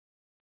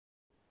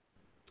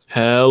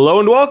Hello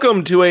and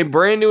welcome to a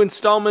brand new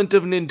installment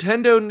of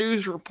Nintendo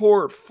News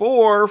Report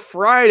for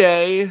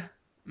Friday,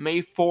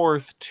 May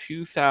 4th,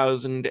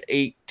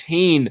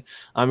 2018.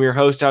 I'm your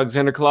host,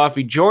 Alexander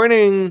Kalafi,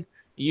 joining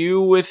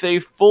you with a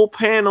full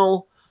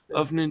panel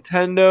of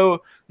Nintendo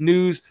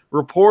News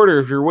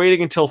reporters. You're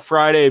waiting until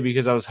Friday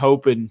because I was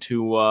hoping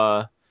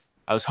to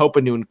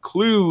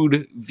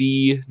include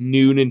the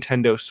new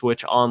Nintendo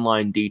Switch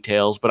online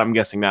details, but I'm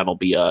guessing that'll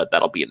be a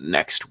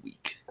next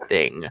week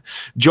thing.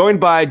 Joined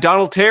by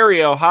Donald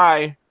Terrio.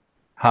 Hi.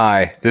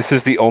 Hi. This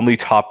is the only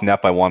top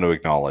NEP I want to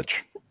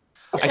acknowledge.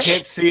 I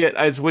can't see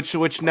it.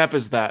 Which NEP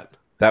is that?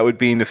 That would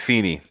be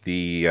Nafini,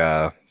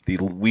 the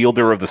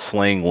wielder of the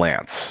slaying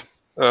lance.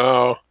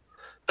 Oh.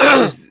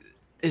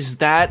 Is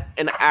that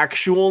an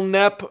actual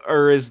NEP,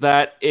 or is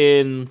that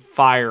in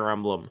Fire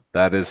Emblem?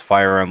 That is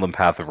Fire Emblem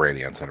Path of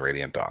Radiance and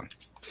Radiant Dawn.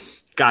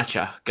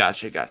 Gotcha.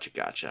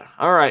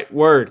 All right,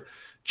 word.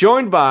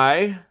 Joined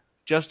by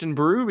Justin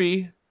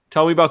Berube.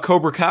 Tell me about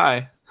Cobra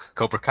Kai.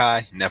 Cobra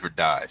Kai never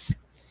dies.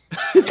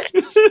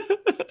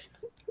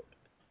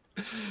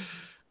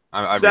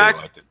 I Zach,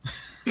 really liked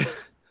it.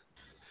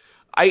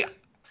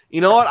 You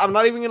know what? I'm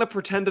not even gonna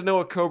pretend to know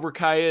what Cobra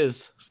Kai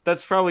is.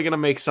 That's probably gonna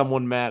make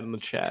someone mad in the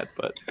chat.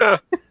 But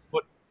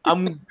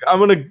I'm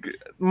gonna.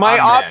 My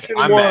option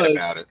I'm was mad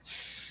about it.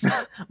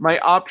 my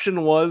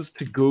option was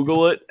to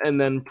Google it and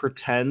then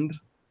pretend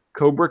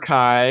Cobra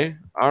Kai.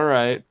 All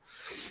right.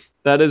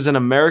 That is an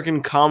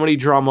American comedy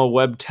drama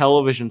web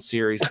television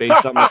series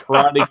based on the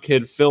Karate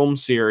Kid film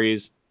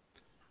series.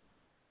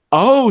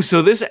 Oh,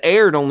 so this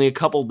aired only a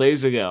couple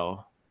days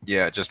ago.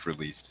 Yeah, it just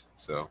released.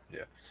 So,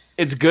 yeah.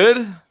 It's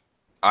good?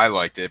 I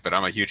liked it, but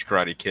I'm a huge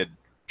Karate Kid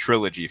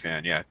trilogy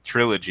fan. Yeah,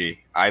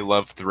 trilogy. I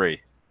love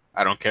 3.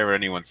 I don't care what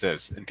anyone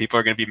says. And people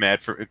are going to be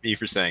mad for me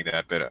for saying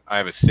that, but I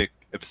have a sick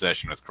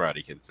obsession with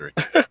Karate Kid 3.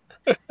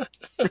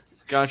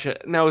 Gotcha.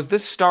 Now, is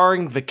this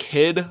starring the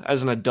kid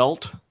as an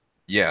adult?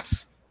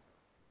 Yes.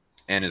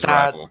 And his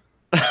rival.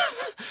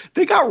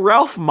 They got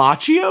Ralph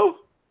Macchio?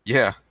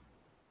 Yeah.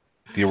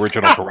 The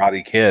original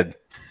Karate Kid.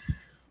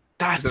 This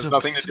has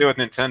nothing to do with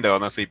Nintendo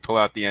unless we pull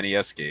out the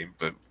NES game,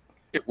 but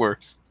it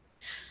works.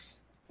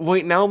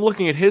 Wait, now I'm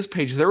looking at his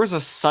page. There was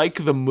a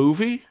Psych the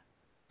movie?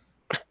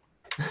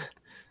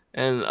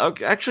 And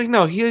okay, actually,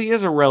 no, he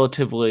has a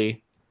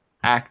relatively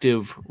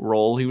active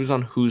role. He was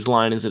on Whose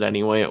Line Is It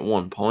Anyway at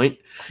one point.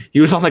 He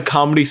was on the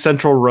Comedy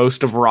Central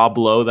roast of Rob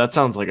Lowe. That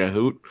sounds like a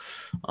hoot.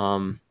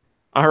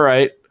 All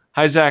right.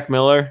 Hi, Zach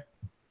Miller.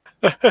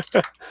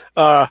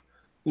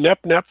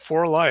 Nep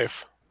for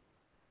life.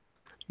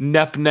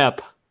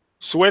 Nep.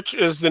 Switch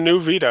is the new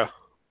Vita.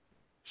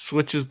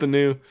 Switch is the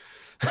new...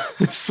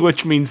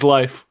 Switch means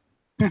life.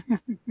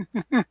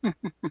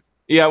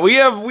 Yeah,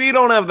 we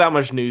don't have that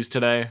much news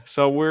today,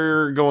 so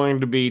we're going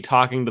to be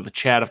talking to the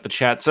chat if the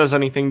chat says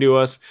anything to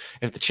us.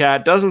 If the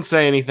chat doesn't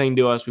say anything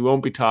to us, we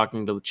won't be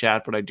talking to the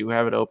chat, but I do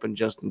have it open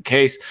just in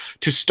case.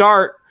 To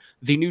start,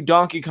 the new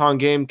Donkey Kong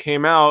game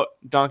came out,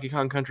 Donkey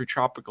Kong Country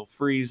Tropical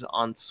Freeze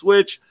on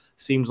Switch.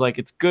 Seems like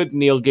it's good.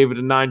 Neil gave it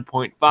a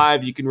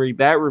 9.5. You can read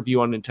that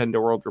review on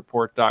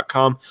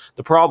NintendoWorldReport.com.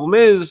 The problem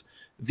is,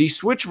 the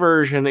Switch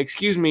version, the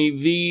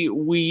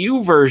Wii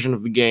U version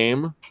of the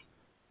game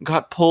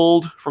got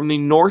pulled from the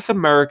North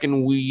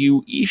American Wii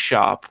U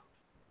eShop.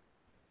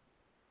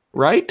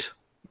 Right?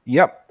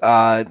 Yep.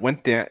 It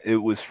went down. It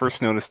was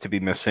first noticed to be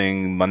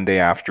missing Monday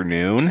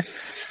afternoon,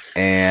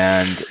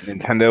 and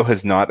Nintendo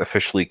has not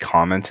officially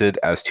commented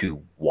as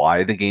to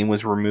why the game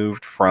was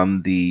removed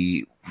from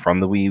the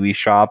Wii U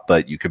eShop,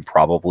 but you could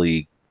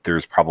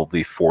there's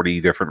probably 40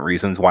 different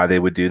reasons why they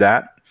would do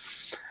that.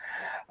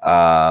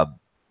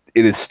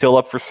 It is still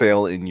up for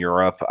sale in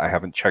Europe. I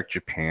haven't checked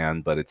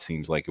Japan, but it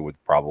seems like it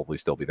would probably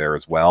still be there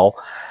as well.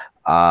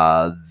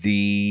 And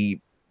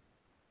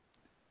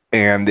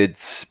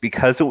it's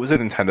because it was a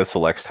Nintendo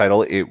Selects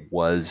title, it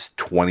was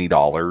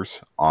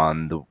 $20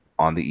 on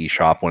the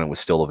eShop when it was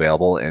still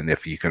available. And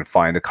if you can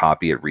find a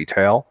copy at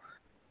retail,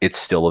 it's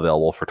still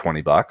available for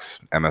 $20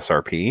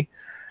 MSRP.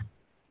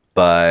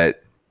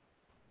 But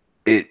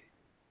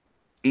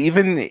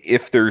even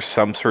if there's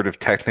some sort of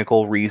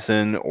technical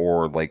reason,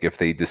 or like if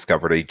they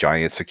discovered a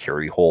giant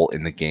security hole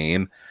in the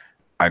game,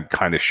 I'm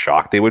kind of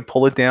shocked they would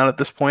pull it down at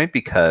this point,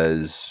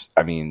 because,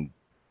 I mean,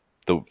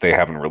 they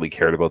haven't really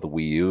cared about the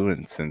Wii U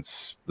and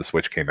since the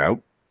Switch came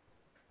out.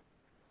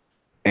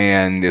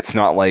 And it's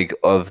not like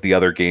of the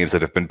other games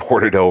that have been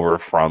ported over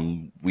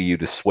from Wii U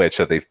to Switch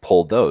that they've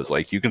pulled those.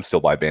 Like, you can still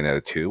buy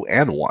Bayonetta 2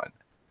 and 1.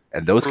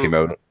 And those came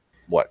out,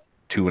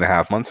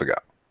 2.5 months ago?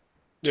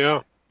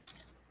 Yeah.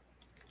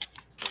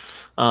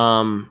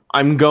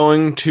 I'm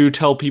going to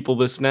tell people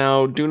this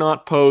now. Do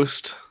not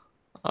post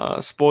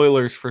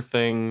spoilers for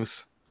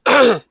things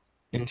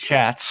in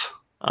chats.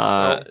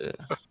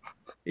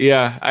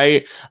 Yeah,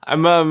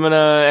 I'm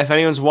gonna, if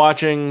anyone's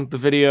watching the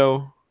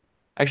video,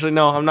 actually,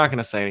 no, I'm not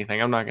gonna say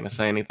anything.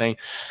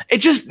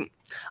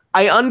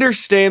 I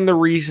understand the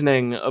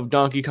reasoning of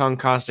Donkey Kong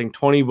costing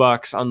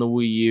 $20 on the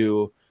Wii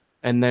U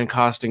and then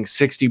costing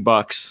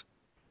 $60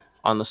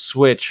 on the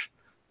Switch,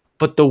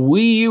 but the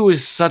Wii U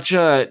is such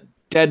a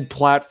dead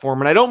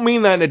platform, and I don't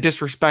mean that in a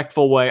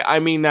disrespectful way. I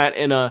mean that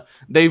in a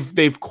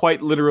they've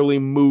quite literally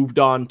moved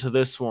on to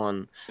this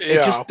one. It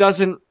Yeah. just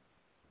doesn't.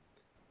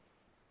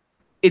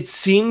 It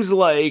seems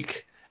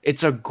like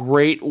it's a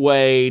great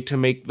way to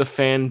make the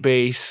fan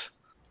base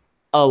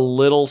a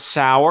little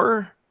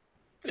sour,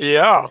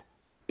 Yeah.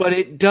 but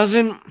it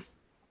doesn't.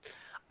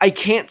 I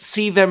can't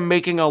see them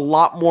making a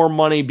lot more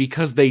money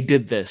because they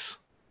did this.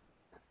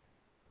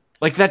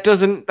 Like that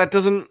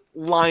doesn't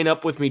line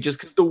up with me just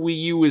because the Wii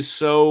U is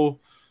so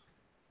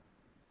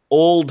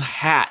old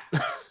hat.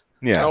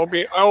 Yeah.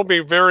 I'll be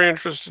very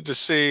interested to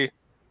see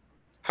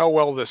how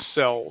well this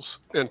sells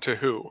and to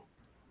who.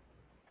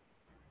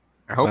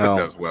 I hope Well- it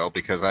does well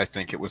because I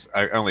think it was.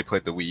 I only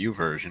played the Wii U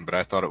version, but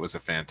I thought it was a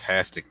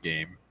fantastic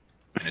game,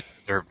 and it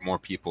deserved more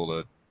people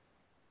to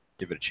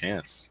give it a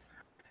chance.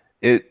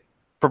 It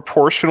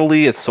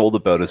proportionally it sold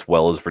about as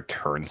well as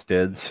Returns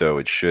did, so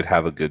it should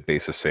have a good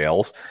base of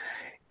sales.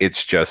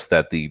 It's just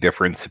that the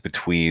difference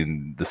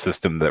between the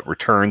system that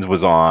Returns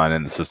was on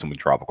and the system with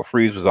Tropical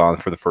Freeze was on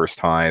for the first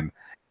time,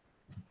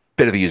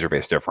 bit of a user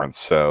base difference.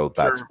 So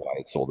that's Sure. why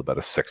it sold about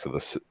a sixth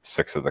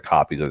of the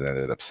copies that it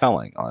ended up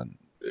selling on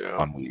Yeah.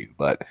 Wii U.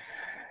 But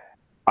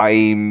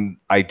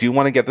I do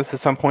want to get this at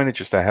some point. It's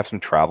just I have some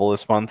travel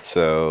this month,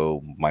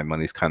 so my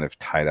money's kind of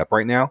tied up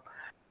right now.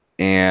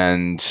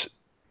 And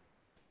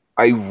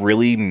I'm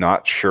really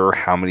not sure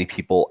how many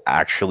people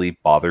actually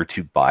bother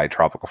to buy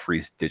Tropical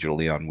Freeze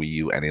digitally on Wii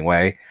U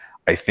anyway.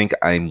 I think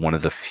I'm one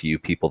of the few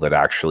people that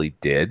actually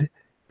did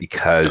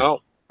because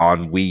Oh.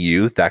 on Wii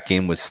U that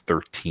game was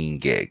 13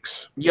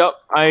 gigs. Yep,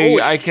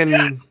 Holy I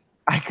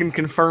can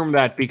confirm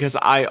that because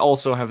I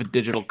also have a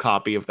digital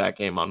copy of that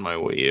game on my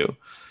Wii U.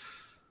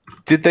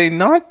 Did they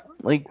not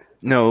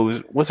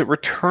no, was it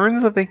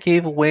Returns that they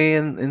gave away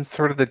in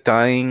sort of the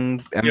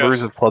dying embers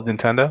Yes. of Club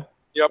Nintendo?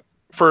 Yep.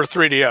 For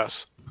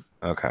 3DS.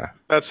 Okay.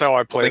 That's how I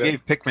Well, played they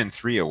it. gave Pikmin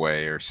 3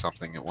 away or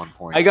something at one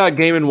point. I got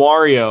Game and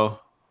Wario.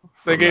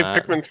 They from gave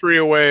that. Pikmin 3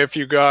 away if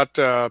you got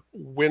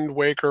Wind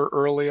Waker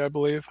early, I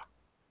believe.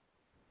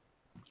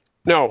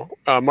 No,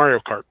 Mario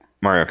Kart.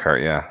 Mario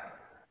Kart, yeah.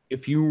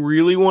 If you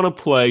really want to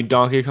play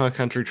Donkey Kong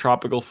Country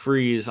Tropical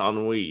Freeze on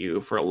Wii U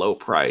for a low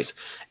price,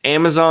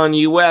 Amazon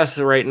US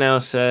right now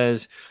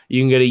says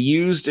you can get a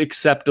used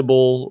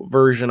acceptable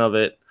version of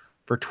it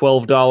for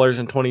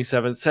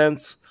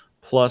 $12.27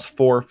 plus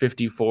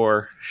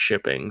 $4.54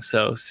 shipping.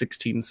 So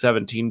 16,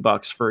 17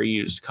 bucks for a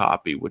used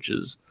copy, which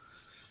is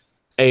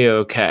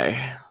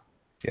a-okay.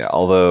 Yeah,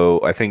 although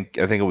I think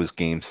it was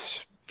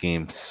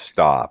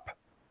GameStop.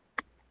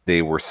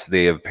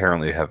 They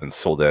apparently have been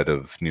sold out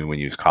of new and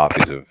used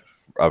copies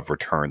of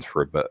Returns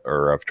for a bit,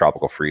 or of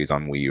Tropical Freeze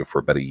on Wii U for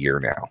about a year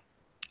now.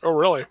 Oh,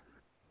 really?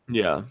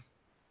 Yeah.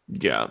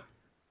 Yeah.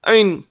 I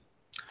mean,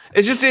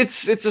 it's just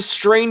it's a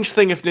strange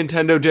thing if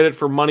Nintendo did it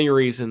for money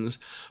reasons,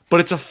 but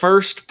it's a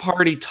first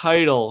party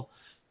title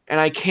and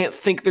I can't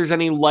think there's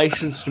any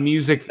licensed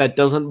music that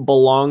doesn't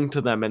belong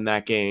to them in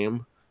that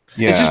game.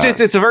 Yeah, It's just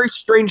it's a very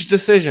strange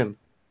decision.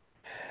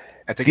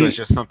 I think it was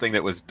just something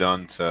that was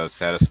done to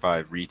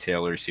satisfy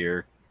retailers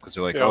here because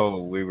they're like, Yeah.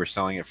 oh, we were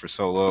selling it for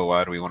so low.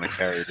 Why do we want to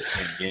carry the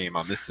same game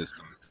on this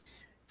system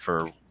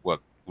for what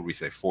would we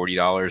say,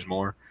 $40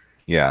 more?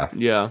 yeah,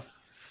 Yeah.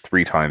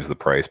 3 times the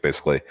price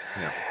basically.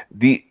 Yeah.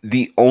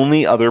 The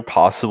only other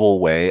possible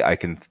way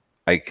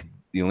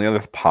the only other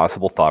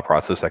possible thought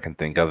process I can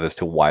think of as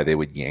to why they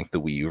would yank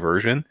the Wii U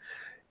version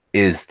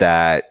is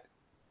that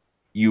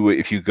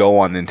if you go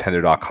on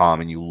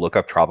Nintendo.com and you look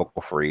up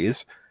Tropical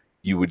Freeze,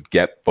 you would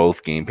get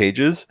both game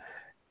pages,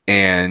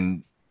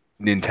 and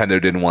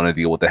Nintendo didn't want to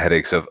deal with the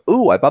headaches of,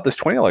 ooh, I bought this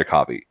 $20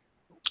 copy.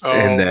 Oh,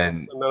 And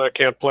then I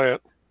can't play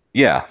it.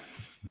 yeah.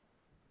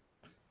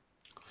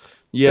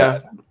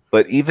 Yeah.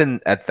 But even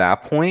at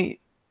that point,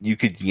 you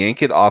could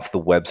yank it off the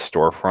web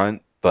storefront,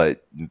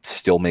 but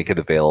still make it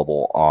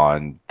available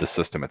on the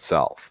system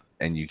itself,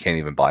 and you can't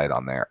even buy it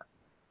on there.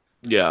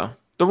 Yeah.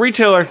 The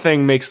retailer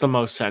thing makes the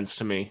most sense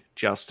to me,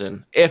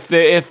 Justin. If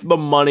the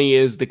money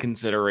is the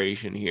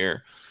consideration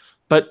here.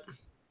 But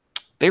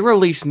they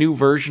release new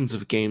versions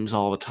of games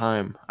all the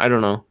time. I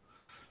don't know.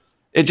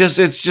 It's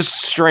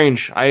just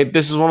strange.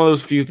 This is one of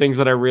those few things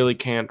that I really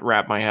can't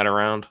wrap my head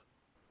around.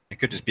 It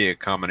could just be a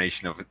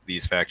combination of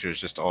these factors,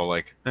 just all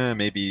like,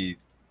 maybe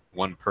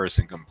one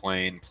person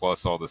complained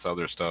plus all this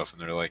other stuff,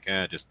 and they're like,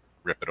 just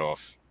rip it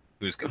off.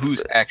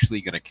 Who's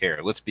actually going to care?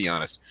 Let's be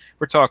honest.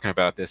 We're talking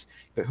about this,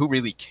 but who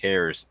really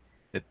cares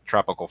that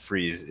Tropical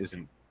Freeze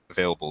isn't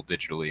available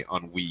digitally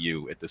on Wii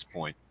U at this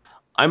point?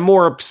 I'm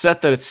more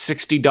upset that it's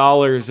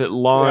 $60 at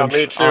launch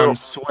me too. on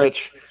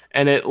Switch,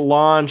 and it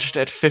launched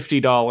at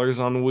 $50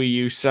 on Wii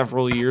U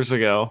several years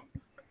ago.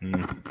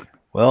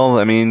 Well,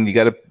 I mean, you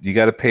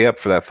gotta pay up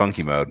for that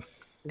funky mode.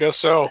 Guess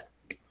so.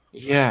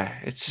 Yeah,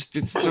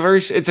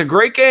 it's a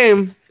great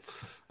game.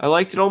 I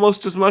liked it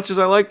almost as much as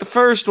I liked the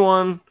first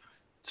one.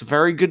 It's a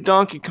very good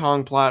Donkey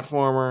Kong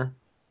platformer.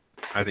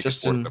 I think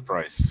Justin, it's worth the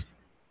price.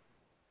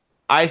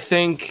 I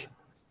think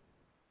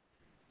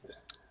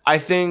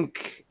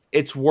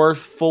it's worth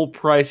full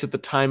price at the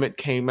time it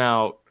came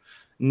out.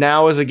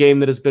 now as a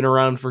game that has been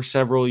around for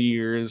several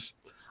years,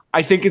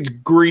 I think it's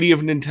greedy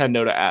of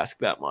Nintendo to ask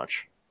that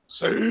much.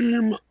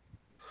 Same.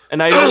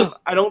 And I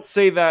don't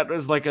say that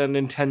as like a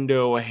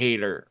Nintendo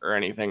hater or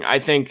anything. I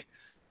think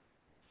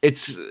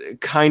it's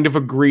kind of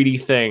a greedy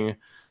thing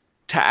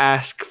to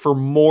ask for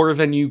more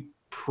than you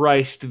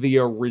priced the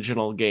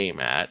original game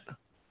at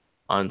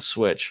on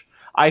Switch.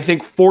 I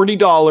think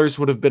 $40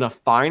 would have been a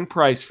fine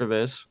price for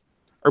this.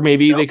 Or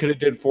maybe they could have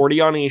did 40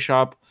 on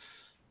eShop.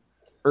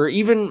 Or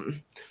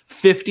even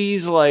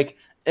 50's like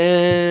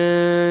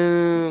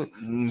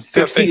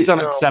 60's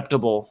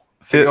unacceptable.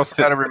 You also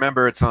got to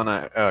remember it's on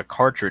a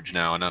cartridge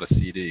now and not a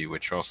CD,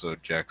 which also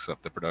jacks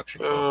up the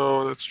production cost.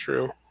 Oh, that's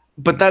true.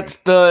 But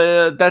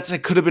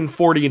it could have been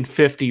 40 and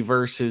 50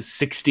 versus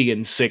 60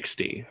 and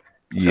 60.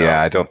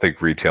 Yeah, I don't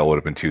think retail would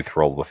have been too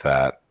thrilled with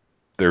that.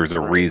 There's a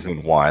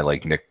reason why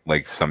like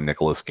some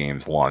Nicalis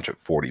games launch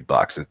at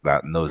 $40. It's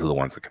that, and those are the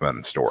ones that come out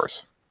in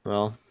stores.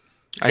 Well,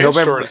 Cave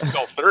Story is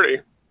still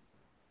 30.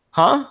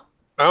 Huh?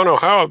 I don't know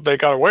how they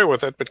got away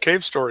with it, but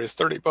Cave Story is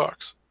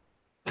 $30.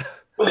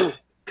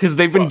 Because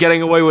they've been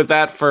getting away with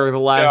that for the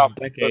last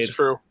decade. That's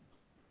true.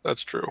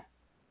 That's true.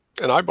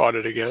 And I bought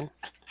it again.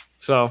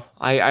 So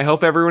I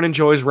hope everyone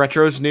enjoys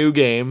Retro's new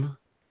game.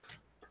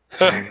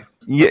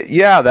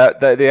 Yeah, that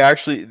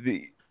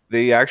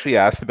they actually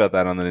asked about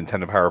that on the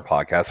Nintendo Power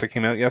podcast that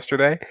came out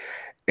yesterday,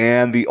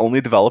 and the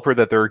only developer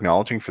that they're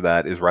acknowledging for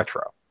that is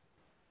Retro.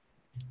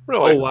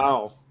 Really? Oh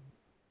wow!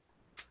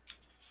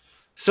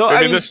 So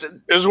maybe this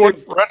is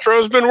what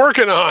Retro's been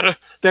working on.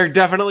 They're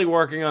definitely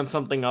working on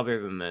something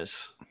other than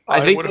this.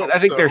 I think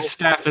their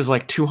staff is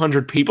like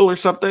 200 people or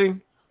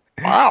something.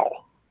 Wow.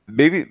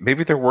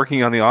 Maybe they're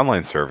working on the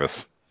online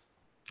service.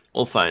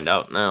 We'll find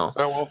out now.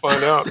 We'll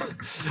find out.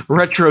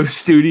 Retro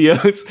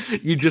Studios.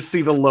 You just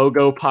see the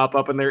logo pop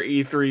up in their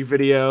E3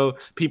 video.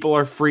 People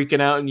are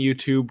freaking out in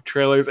YouTube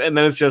trailers, and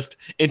then it's just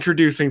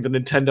introducing the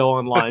Nintendo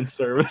Online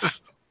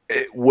service.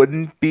 It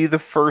wouldn't be the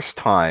first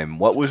time.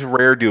 What was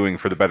Rare doing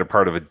for the better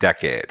part of a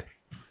decade?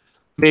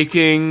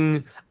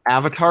 Making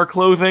avatar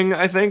clothing,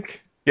 I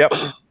think. Yep.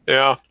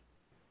 Yeah.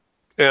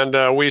 And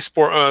Wii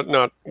Sport,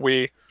 not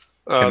Wii.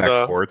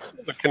 Kinect Sports.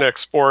 The Kinect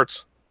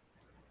Sports.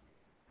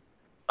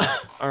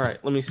 All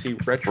right, let me see.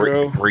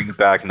 Retro. Bring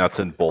back nuts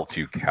and bolts,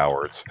 you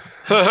cowards.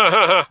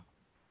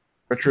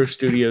 Retro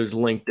Studios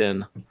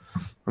LinkedIn.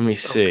 Let me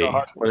see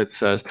what it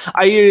says.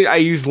 I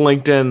use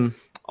LinkedIn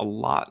a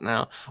lot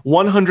now.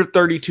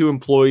 132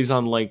 employees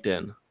on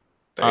LinkedIn.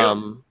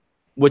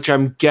 Which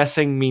I'm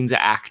guessing means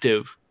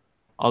active.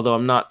 Although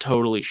I'm not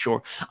totally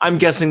sure. I'm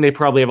guessing they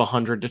probably have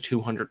 100 to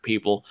 200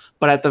 people,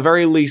 but at the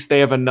very least they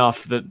have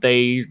enough that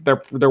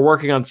they're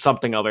working on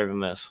something other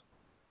than this.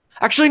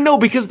 Actually, no,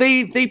 because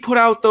they put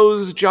out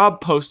those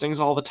job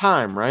postings all the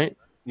time, right?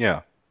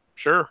 Yeah.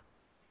 Sure.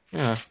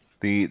 Yeah.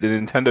 The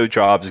Nintendo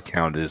Jobs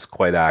account is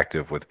quite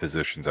active with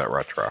positions at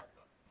Retro.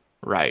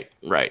 Right.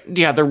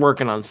 Yeah, they're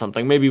working on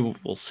something. Maybe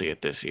we'll see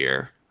it this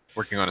year.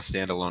 Working on a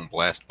standalone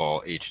Blast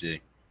Ball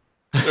HD.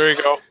 There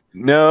you go.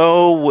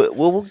 No,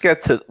 we'll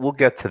get to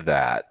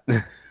that.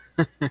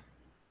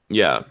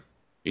 Yeah.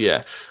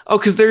 Oh,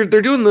 because they're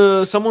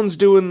doing someone's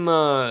doing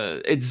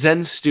it's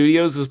Zen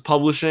Studios is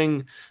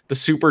publishing the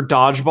Super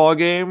Dodgeball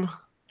game.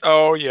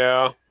 Oh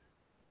yeah,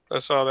 I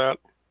saw that.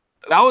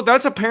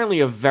 That's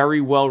apparently a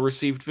very well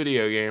received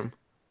video game.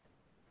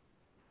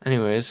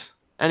 Anyways,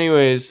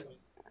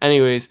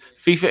 FIFA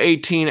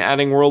 18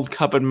 adding World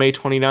Cup and May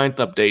 29th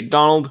update.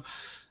 Donald,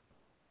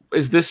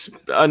 is this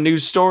a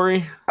news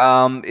story?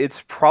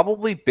 It's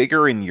probably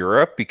bigger in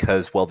Europe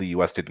because, well, the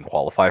US didn't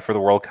qualify for the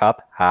World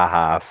Cup.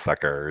 Haha,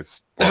 suckers.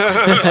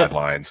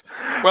 Headlines.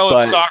 Well,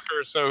 it's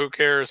soccer, so who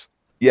cares?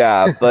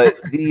 Yeah, but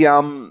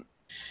the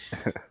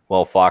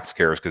well, Fox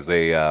cares because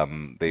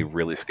they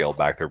really scaled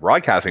back their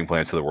broadcasting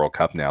plans to the World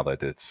Cup now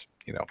that it's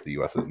the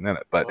US isn't in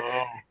it. But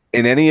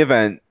in any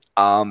event,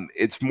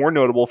 it's more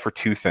notable for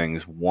two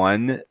things.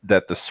 One,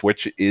 that the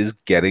Switch is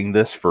getting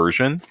this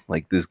version,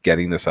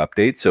 getting this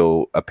update.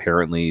 So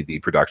apparently the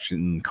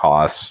production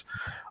costs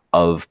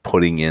of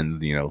putting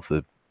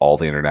in, all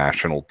the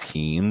international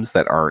teams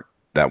that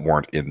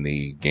weren't in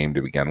the game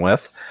to begin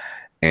with,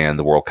 and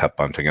the World Cup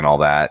bunting and all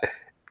that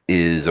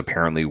is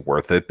apparently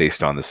worth it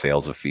based on the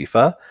sales of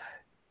FIFA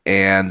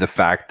and the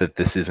fact that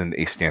this isn't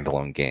a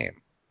standalone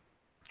game.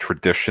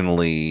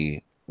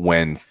 Traditionally,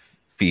 when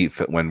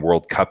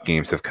World Cup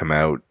games have come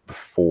out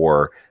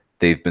before,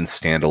 they've been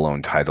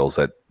standalone titles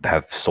that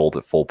have sold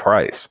at full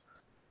price.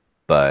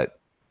 But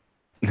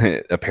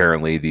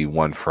apparently the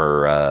one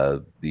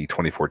for the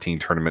 2014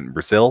 tournament in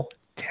Brazil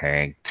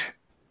tanked.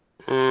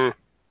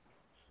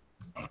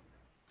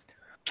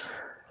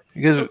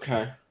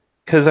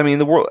 Because I mean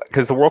the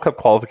World Cup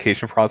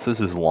qualification process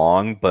is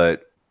long,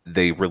 but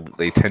they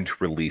tend to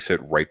release it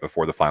right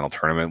before the final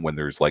tournament when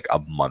there's like a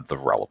month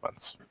of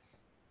relevance.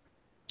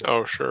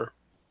 Oh, sure.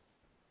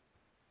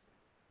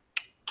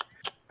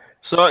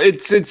 So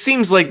it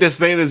seems like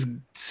this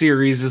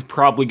series is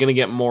probably going to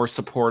get more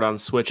support on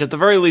Switch. At the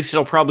very least,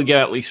 it'll probably get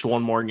at least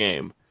one more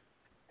game.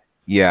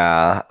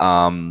 Yeah.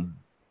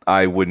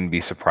 I wouldn't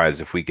be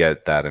surprised if we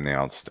get that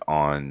announced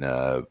on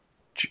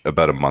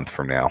about a month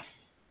from now.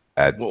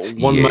 At Well,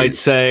 one might EA's.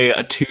 say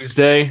a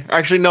Tuesday.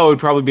 Actually, no, it would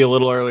probably be a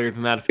little earlier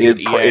than that if it's at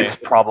EA. It's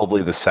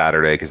probably the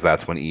Saturday because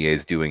that's when EA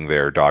is doing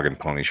their dog and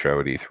pony show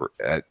at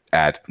E3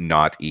 at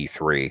not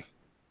E3.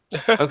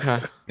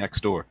 Okay.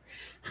 Next door.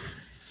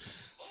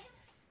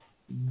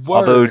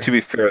 Although to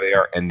be fair, they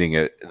are ending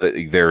it.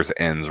 Theirs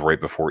ends right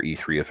before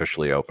E3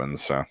 officially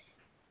opens. So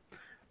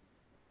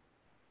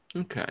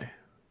Okay.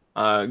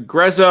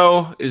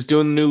 Grezzo is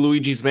doing the new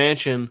Luigi's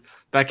Mansion.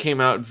 That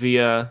came out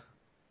via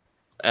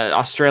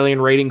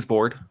Australian ratings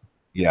board.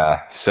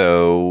 yeah,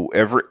 so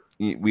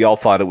we all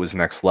thought it was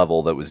Next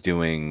Level that was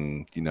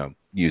doing,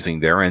 using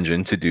their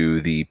engine to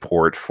do the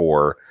port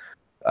for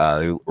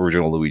the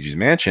original Luigi's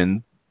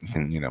Mansion.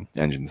 And,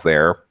 engines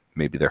there.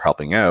 Maybe they're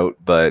helping out,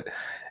 but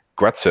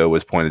Grezzo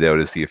was pointed out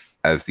as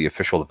the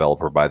official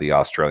developer by the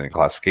Australian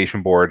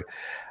Classification Board.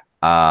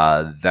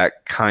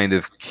 That kind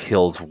of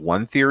kills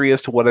one theory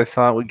as to what I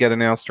thought would get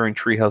announced during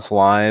Treehouse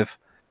Live.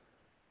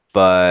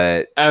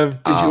 But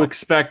did you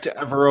expect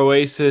Ever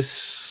Oasis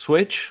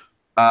Switch?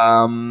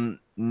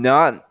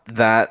 Not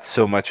that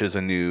so much as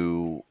a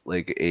new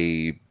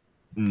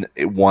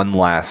one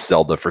last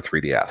Zelda for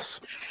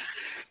 3DS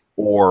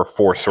or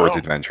Four Swords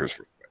Adventures for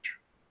Switch.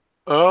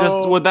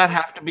 Would that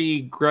have to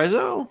be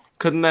Grezzo?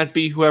 Couldn't that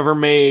be whoever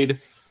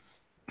made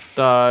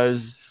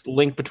the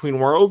Link Between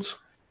Worlds?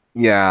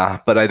 Yeah,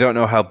 but I don't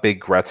know how big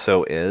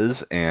Grezzo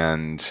is,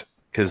 and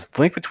because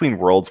Link Between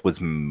Worlds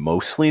was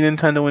mostly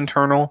Nintendo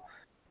internal,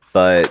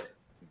 but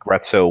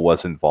Grezzo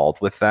was involved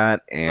with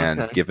that,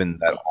 and given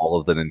that all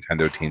of the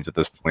Nintendo teams at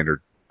this point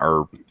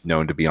are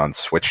known to be on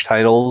Switch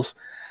titles,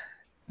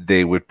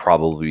 they would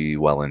probably be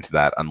well into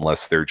that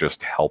unless they're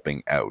just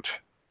helping out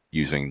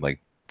using the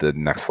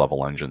Next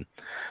Level engine.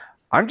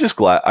 I'm just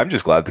glad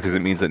because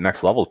it means that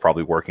Next Level is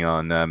probably working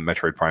on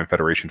Metroid Prime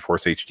Federation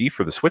Force HD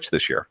for the Switch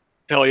this year.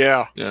 Hell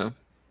yeah. Yeah.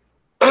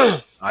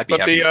 I'd be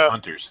happy with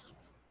Hunters.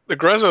 The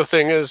Grezzo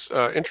thing is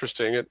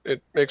interesting.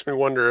 It makes me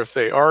wonder if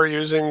they are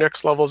using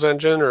Next Level's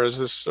engine, or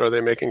are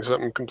they making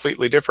something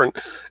completely different?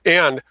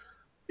 And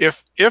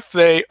if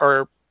they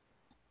are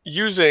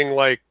using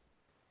the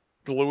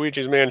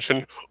Luigi's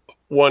Mansion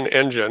 1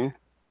 engine,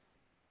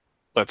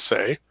 let's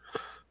say,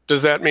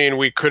 does that mean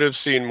we could have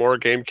seen more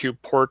GameCube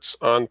ports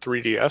on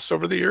 3DS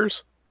over the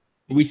years?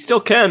 We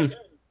still can.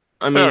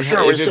 I mean,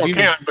 sure, we still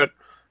can, but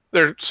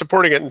they're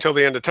supporting it until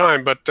the end of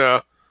time. But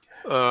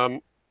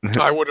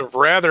I would have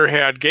rather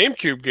had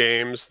GameCube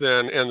games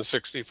than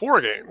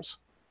N64 games.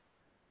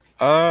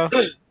 I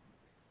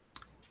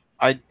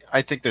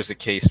think there's a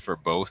case for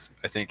both.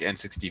 I think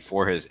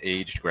N64 has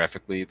aged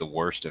graphically the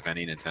worst of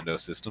any Nintendo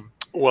system.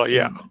 Well,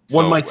 yeah.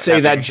 One might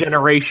say that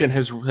generation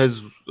has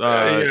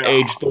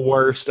aged the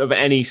worst of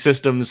any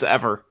systems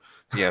ever.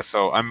 Yeah,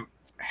 so I'm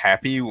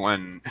happy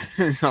when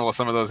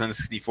some of those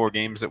N64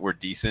 games that were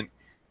decent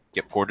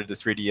get ported to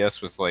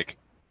 3DS with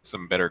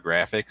some better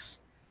graphics.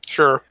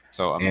 Sure.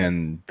 So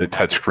and the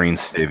touchscreen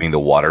saving the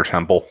water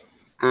temple.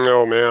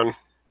 Oh man.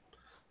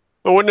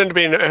 But wouldn't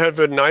it have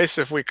been nice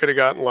if we could have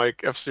gotten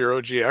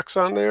F-Zero GX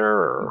on there?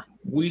 Or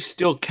we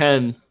still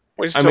can.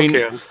 We still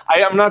can.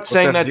 I'm not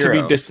saying that to be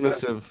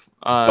dismissive.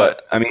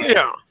 But I mean,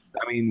 yeah.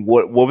 I mean,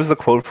 what was the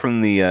quote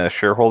from the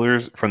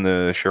shareholders from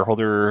the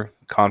shareholder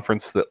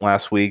conference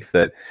last week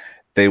that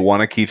they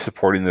want to keep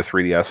supporting the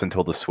 3DS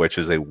until the Switch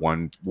is a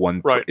one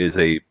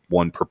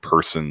per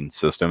person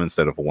system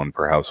instead of a one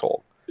per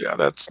household. Yeah,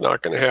 that's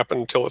not going to happen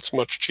until it's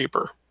much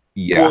cheaper.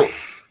 Yeah. Well,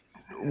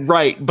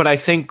 right, but I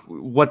think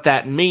what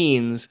that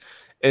means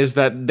is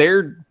that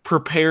they're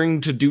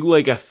preparing to do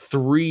a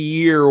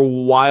 3-year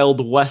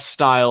Wild West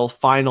style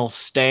final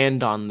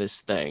stand on this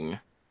thing,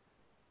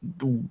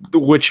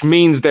 which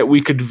means that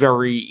we could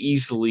very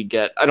easily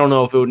get, I don't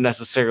know if it would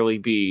necessarily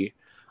be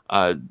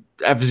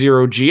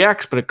F-Zero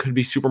GX, but it could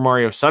be Super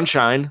Mario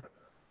Sunshine.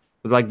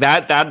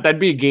 That'd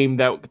be a game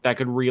that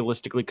could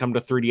realistically come to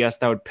 3DS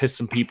that would piss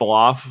some people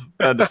off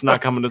that it's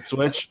not coming to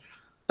Switch.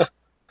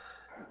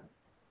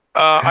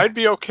 I'd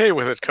be okay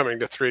with it coming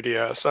to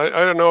 3DS. I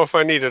don't know if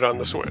I need it on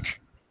the Switch.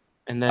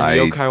 And then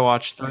Yokai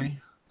Watch 3.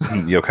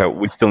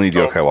 We still need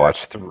Yokai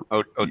Watch 3.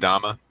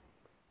 Odama.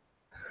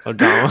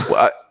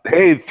 Well,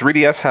 hey,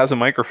 3DS has a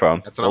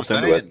microphone. That's what I'm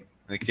saying.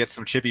 Get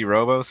some Chibi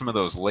Robo, some of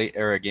those late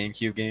era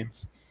GameCube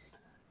games.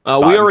 We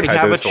already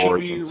have a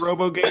Chibi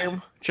Robo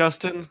game,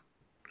 Justin.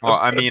 Well,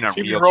 I mean, a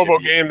Chibi Robo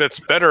game that's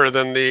better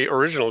than the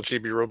original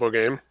Chibi Robo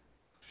game.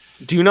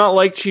 Do you not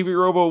like Chibi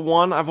Robo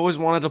 1? I've always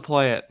wanted to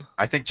play it.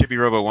 I think Chibi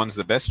Robo 1's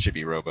the best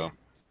Chibi Robo.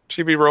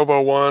 Chibi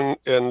Robo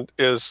 1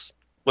 is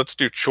let's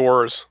do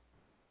chores.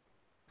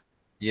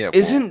 Yeah,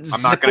 I'm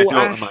not going to do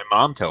it when my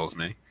mom tells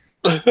me.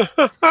 So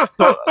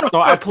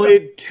I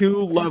played 2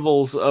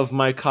 levels of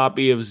my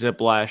copy of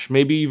Ziplash,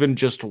 maybe even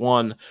just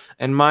 1,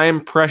 and my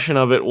impression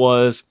of it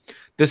was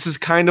this is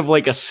kind of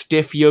like a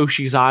stiff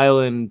Yoshi's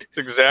Island. It's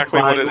exactly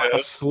what it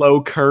is. A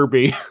slow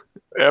Kirby.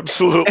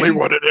 Absolutely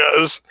what it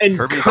is. And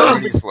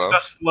Kirby's slow.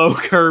 A slow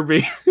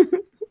Kirby.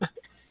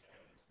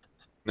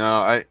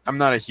 No, I'm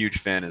not a huge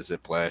fan of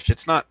Ziplash.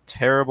 It's not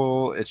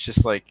terrible. It's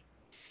just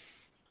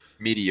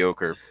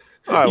mediocre.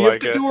 I You like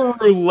have to it. do a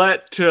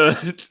roulette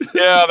to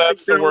Yeah,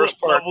 that's the figure out worst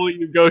what part. level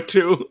you go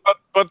to.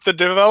 But the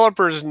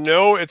developers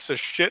know it's a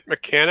shit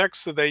mechanic,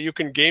 so that you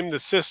can game the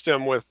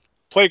system with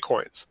play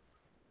coins.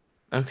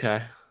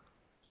 Okay.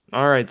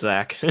 All right,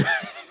 Zach.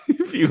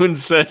 If you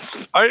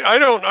insist. I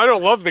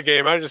don't love the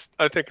game.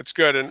 I think it's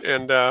good,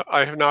 and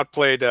I have not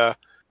played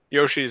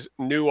Yoshi's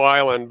New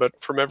Island,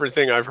 but from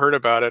everything I've heard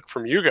about it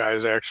from you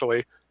guys,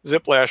 actually,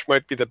 Ziplash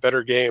might be the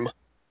better game.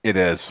 It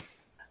is.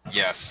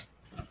 Yes.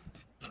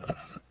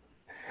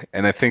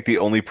 And I think the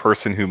only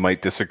person who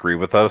might disagree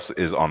with us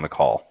is on the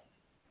call.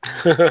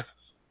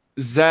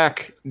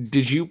 Zach,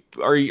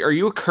 are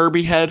you a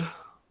Kirby head?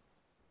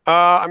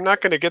 I'm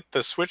not going to get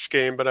the Switch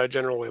game, but I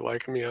generally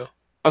like them. Yeah.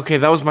 Okay,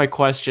 that was my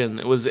question.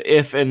 It was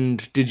if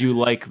and did you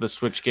like the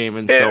Switch game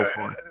and so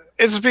forth?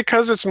 It's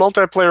because it's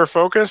multiplayer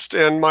focused,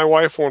 and my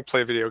wife won't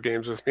play video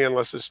games with me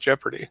unless it's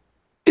Jeopardy.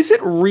 Is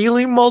it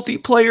really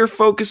multiplayer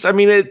focused? I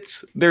mean,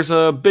 there's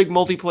a big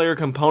multiplayer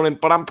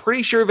component, but I'm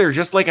pretty sure they're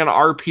just like an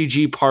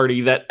RPG party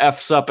that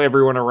f's up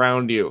everyone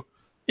around you.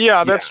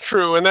 Yeah, that's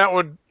true, and that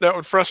would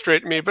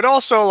frustrate me. But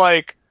also,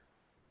 like,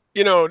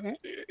 in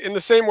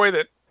the same way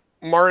that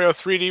Mario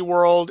 3D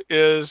World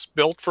is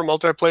built for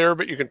multiplayer,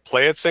 but you can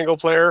play it single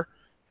player,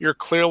 you're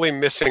clearly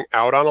missing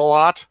out on a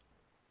lot.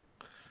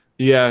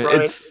 Yeah,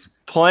 Right. it's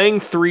playing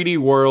 3D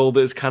World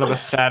is kind of a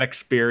sad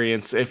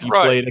experience if you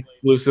Right. play it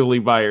exclusively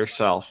by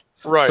yourself.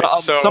 Right.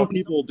 So some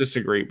people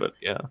disagree, but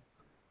yeah.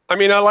 I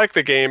mean, I like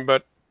the game,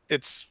 but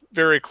it's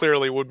very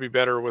clearly would be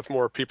better with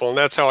more people, and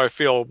that's how I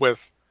feel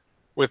with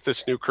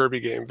this new Kirby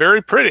game.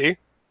 Very pretty,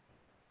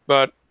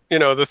 but the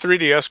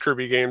 3DS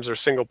Kirby games are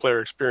single player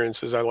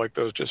experiences. I like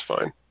those just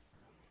fine.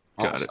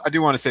 Well, Got it. I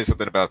do want to say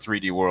something about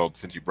 3D World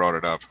since you brought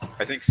it up.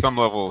 I think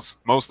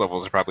most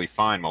levels are probably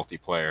fine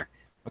multiplayer,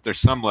 but there's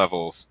some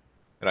levels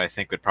that I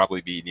think would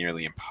probably be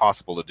nearly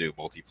impossible to do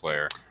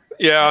multiplayer.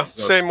 Yeah,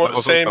 Those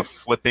same. of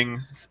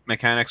flipping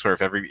mechanics, where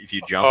if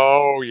you jump,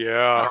 Oh I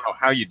yeah. don't know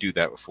how you do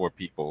that with 4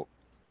 people.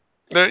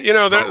 There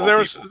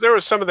people.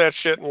 was some of that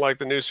shit in like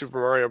the new Super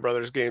Mario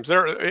Brothers games.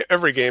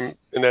 Every game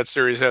in that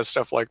series has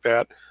stuff like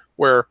that.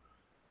 Where,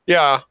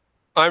 yeah,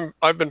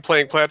 I've been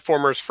playing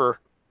platformers for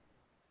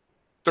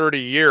 30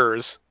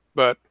 years,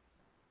 but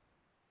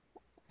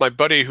my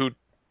buddy who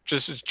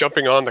just is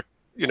jumping on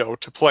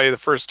to play the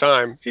first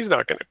time, he's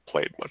not going to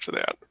play much of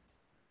that.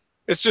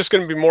 It's just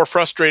going to be more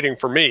frustrating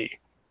for me.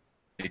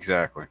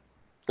 Exactly.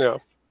 Yeah.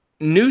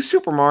 New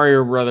Super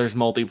Mario Brothers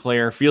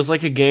multiplayer feels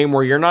like a game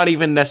where you're not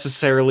even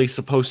necessarily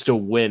supposed to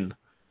win.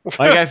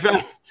 Like I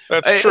feel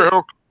That's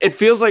true. It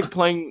feels like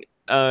playing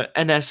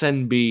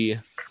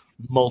NSNB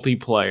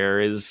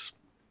multiplayer is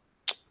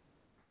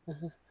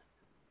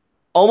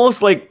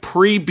almost like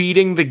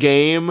pre-beating the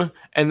game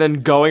and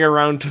then going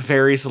around to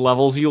various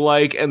levels you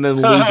like and then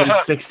losing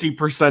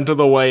 60% of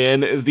the way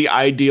in is the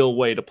ideal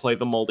way to play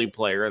the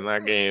multiplayer in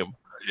that game.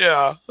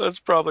 Yeah, that's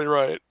probably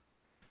right.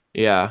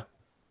 Yeah.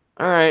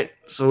 All right.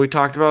 So we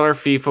talked about our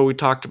FIFA, we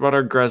talked about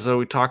our Grezza,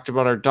 we talked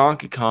about our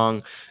Donkey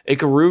Kong.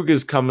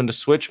 Ikaruga's coming to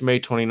Switch May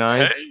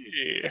 29th.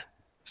 Hey,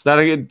 Is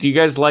that do you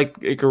guys like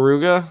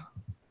Ikaruga?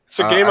 it's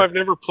a game I've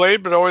never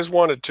played, but always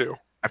wanted to.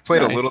 I've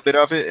played Nice. a little bit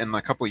of it, and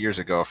a couple of years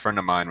ago, a friend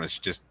of mine was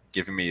just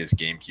giving me his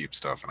GameCube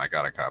stuff, and I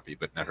got a copy,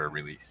 but never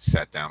really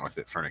sat down with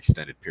it for an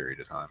extended period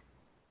of time.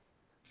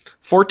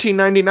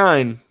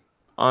 $14.99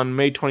 on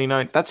May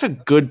 29th. That's a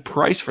good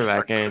price for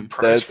that game.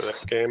 Price for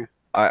that game.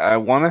 I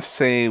want to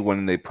say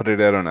when they put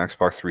it out on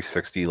Xbox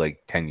 360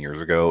 like 10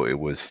 years ago, it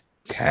was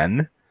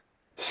 10.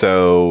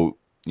 So,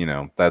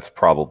 that's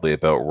probably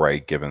about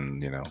right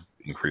given,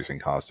 increasing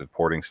cost of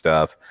porting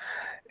stuff.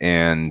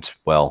 And,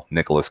 well,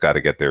 Nicalis got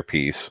to get their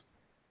piece.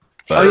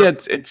 But, Oh yeah,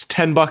 it's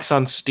 $10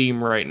 on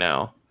Steam right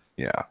now.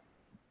 yeah.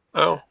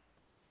 Oh,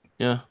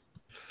 Yeah.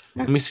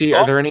 Let me see.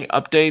 Are there any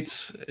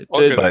updates? I'll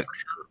get it But- for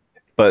sure.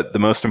 But the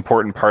most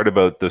important part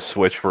about the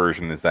Switch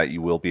version is that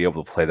you will be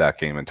able to play that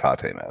game in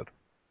Tate mode.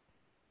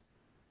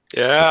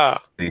 Yeah.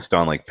 Based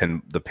on like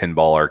the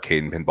Pinball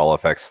Arcade and Pinball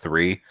FX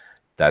 3,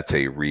 that's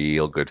a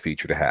real good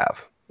feature to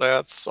have.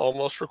 That's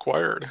almost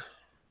required.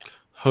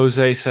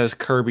 Jose says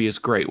Kirby is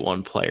great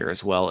one player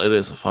as well. It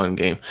is a fun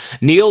game.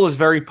 Neil is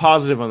very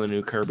positive on the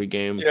new Kirby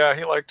game. Yeah,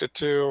 he liked it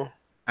too.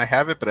 I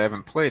have it, but I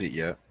haven't played it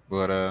yet.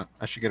 But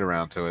I should get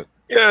around to it.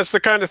 Yeah, it's the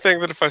kind of thing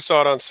that if I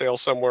saw it on sale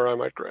somewhere, I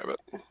might grab it.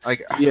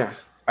 Like, Yeah.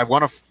 I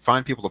want to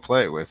find people to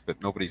play it with,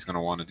 but nobody's going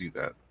to want to do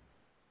that.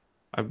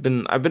 I've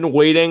been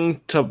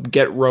waiting to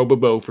get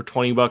Robobo for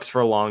 $20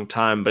 for a long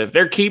time, but if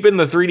they're keeping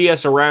the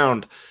 3DS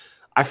around,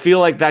 I feel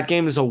like that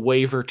game is a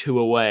wave or two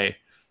away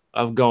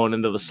of going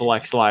into the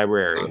Selects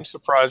library. I'm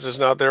surprised it's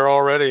not there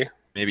already.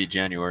 Maybe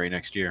January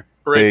next year.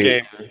 Great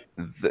They-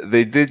 game.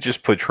 They did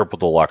just put Triple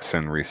Deluxe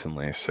in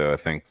recently, so I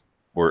think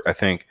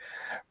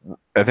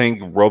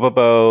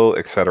Robobo,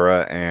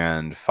 etc.,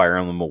 and Fire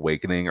Emblem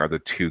Awakening are the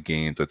two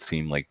games that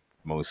seem like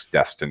most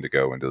destined to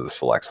go into the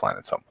Selects line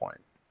at some point.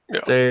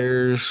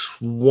 There's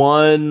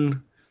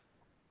one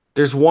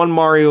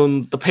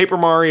Mario, the Paper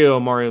Mario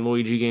and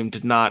Luigi game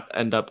did not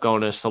end up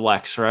going to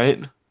Selects,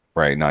 right?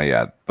 Right, not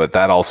yet. But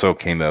that also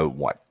came out,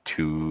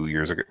 2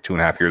 years ago,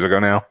 2.5 years ago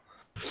now.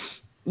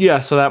 Yeah,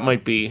 so that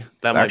might be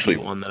Actually,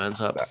 one that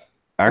ends up.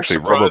 Actually,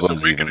 I'm surprised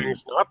Robobo's even.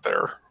 Awakening's not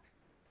there.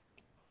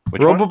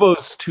 Which one?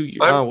 Robobo's 2 years.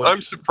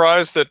 I'm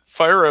surprised that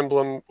Fire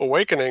Emblem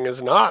Awakening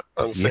is not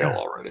on sale Yeah.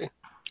 already.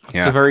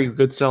 It's a very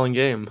good selling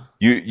game.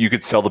 You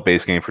could sell the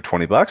base game for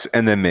 $20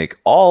 and then make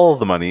all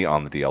the money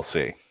on the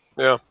DLC.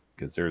 Yeah.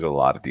 Because there's a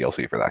lot of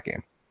DLC for that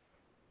game.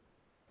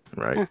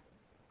 Right.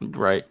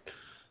 Right.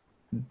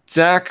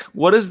 Zach,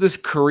 what is this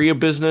Korea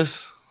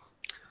business?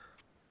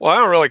 Well, I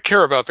don't really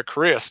care about the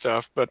Korea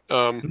stuff, but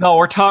No,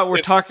 we're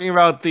talking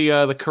about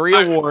the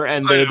Korea War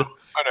ended.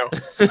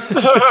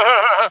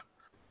 I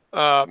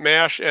know.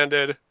 MASH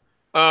ended.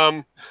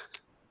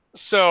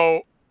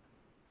 So,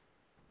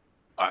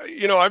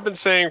 I've been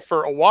saying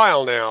for a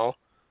while now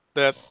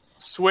that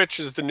Switch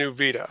is the new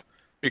Vita,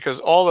 because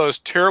all those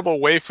terrible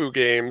waifu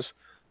games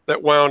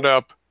that wound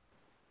up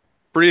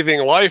breathing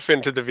life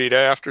into the Vita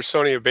after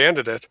Sony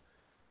abandoned it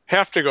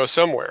have to go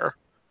somewhere.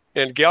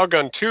 And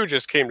Galgun 2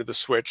 just came to the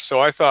Switch, so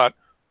I thought,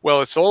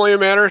 well, it's only a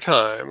matter of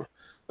time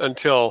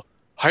until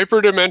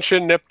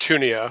Hyperdimension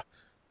Neptunia,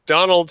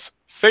 Donald's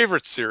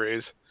favorite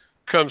series,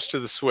 comes to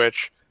the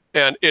Switch,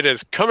 and it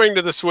is coming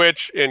to the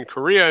Switch in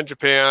Korea and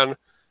Japan.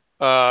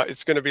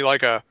 It's going to be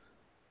like a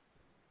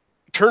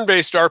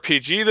turn-based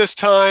RPG this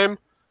time.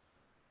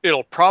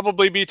 It'll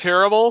probably be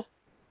terrible,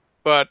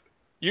 but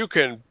you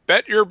can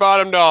bet your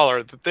bottom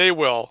dollar that they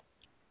will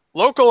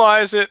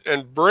localize it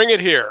and bring it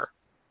here.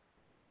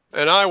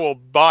 And I will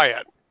buy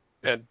it.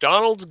 And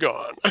Donald's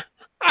gone.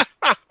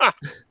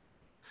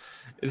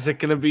 Is it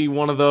going to be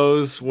one of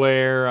those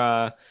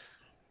where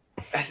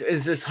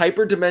is this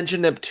Hyperdimension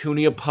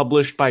Neptunia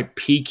published by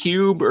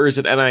P-Cube or is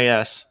it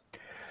NIS?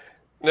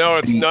 No,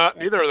 it's not.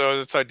 Neither of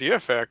those. It's Idea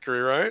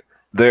Factory, right?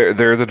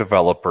 They're the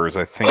developers.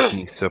 I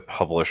think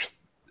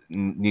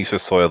Nisa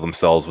soiled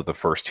themselves with the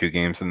first 2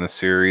 games in this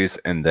series,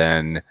 and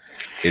then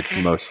it's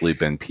mostly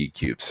been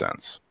P-Cube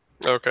since.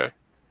 Okay.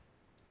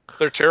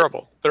 They're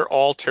terrible. They're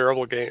all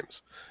terrible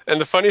games. And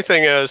the funny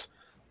thing is,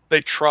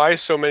 they try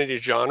so many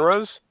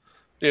genres.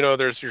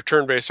 There's your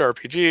turn-based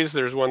RPGs.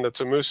 There's one that's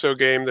a Muso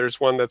game. There's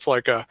one that's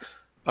like a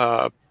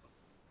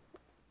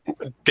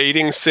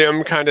dating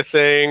sim kind of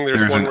thing.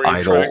 There's one where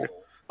you're trying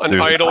an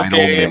idle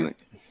game.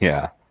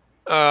 Yeah.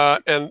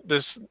 And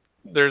there's an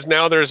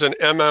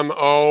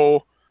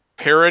MMO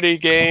parody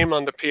game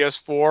on the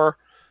PS4.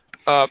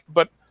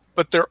 But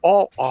they're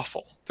all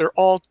awful. They're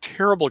all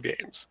terrible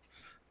games.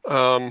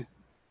 But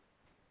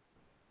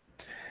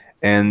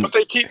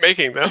they keep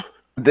making them.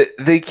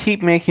 They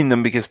keep making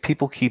them because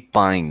people keep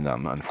buying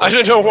them. I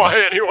don't know why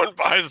anyone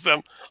buys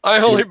them. I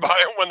only buy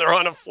them when they're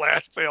on a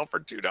flash sale for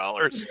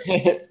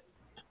 $2.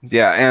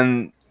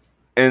 Yeah,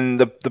 and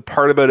the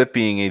part about it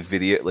being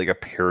a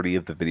parody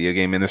of the video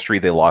game industry,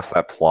 they lost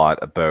that plot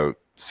about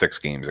 6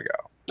 games ago.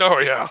 Oh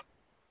yeah,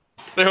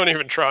 they don't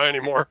even try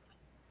anymore.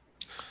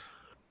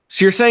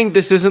 So you're saying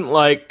this isn't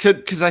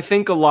because I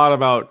think a lot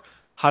about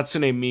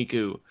Hatsune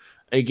Miku,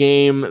 a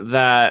game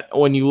that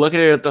when you look at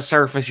it at the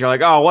surface, you're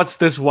like, oh, what's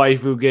this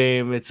waifu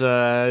game? It's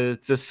a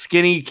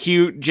skinny,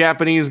 cute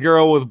Japanese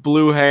girl with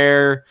blue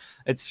hair.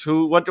 What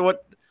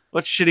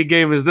shitty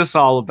game is this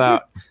all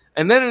about?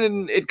 And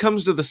then it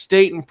comes to the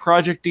State and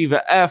Project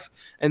Diva F,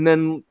 and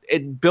then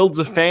it builds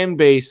a fan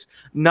base,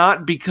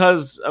 not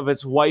because of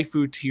its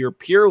waifu tier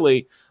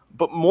purely,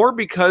 but more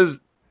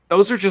because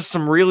those are just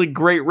some really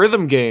great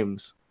rhythm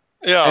games.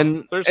 Yeah,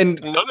 and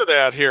none of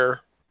that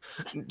here.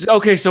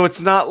 Okay, so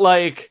it's not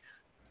like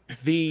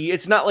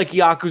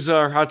Yakuza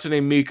or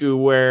Hatsune Miku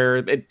where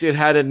it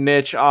had a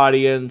niche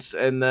audience,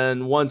 and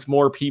then once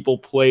more people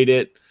played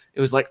it,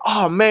 it was like,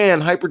 oh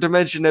man,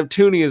 Hyperdimension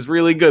Neptunia is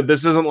really good.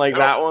 This isn't like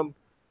that one.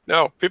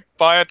 No, people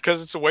buy it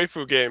because it's a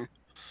waifu game.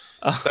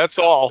 That's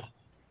all.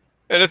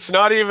 And it's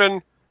not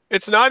even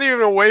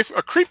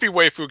a creepy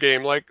waifu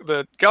game. Like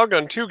the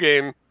Galgun 2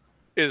 game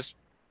is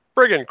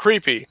friggin'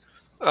 creepy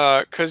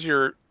because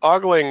you're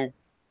ogling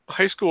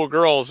high school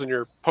girls and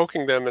you're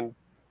poking them in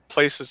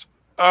places.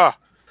 But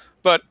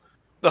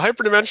the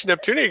Hyperdimension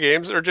Neptunia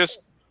games are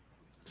just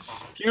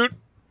cute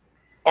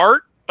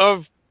art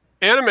of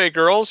anime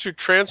girls who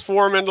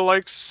transform into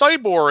like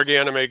cyborg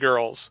anime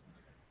girls.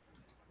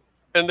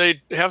 And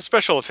they have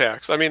special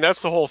attacks. I mean,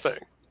 that's the whole thing.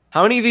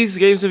 How many of these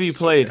games have you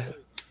played?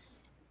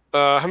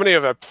 How many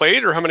have I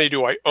played, or how many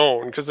do I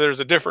own? Because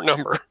there's a different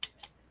number.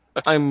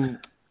 I'm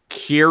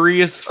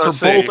curious for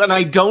both, and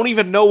I don't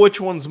even know which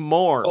one's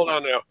more. Hold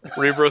on now.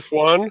 Rebirth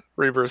 1,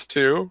 Rebirth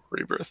 2,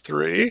 Rebirth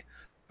 3,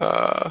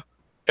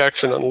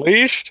 Action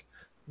Unleashed,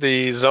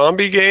 the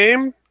zombie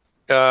game,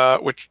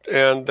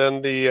 and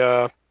then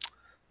the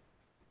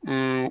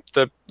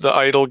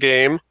idle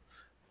game,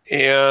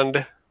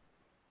 and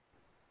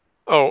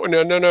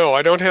no,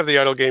 I don't have the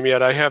idle game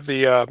yet. I have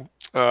the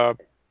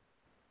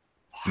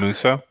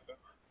Muso.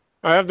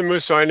 I have the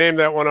Muso. I named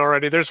that one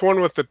already. There's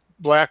one with the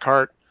black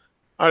heart.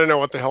 I don't know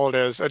what the hell it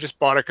is. I just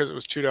bought it because it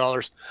was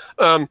 $2.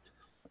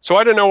 So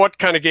I don't know what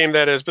kind of game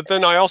that is. But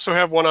then I also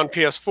have one on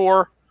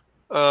PS4.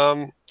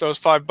 That was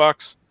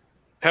 $5.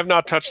 Have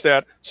not touched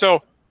that.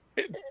 So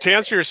to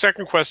answer your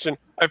second question,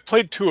 I've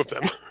played 2 of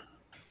them.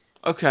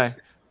 Okay.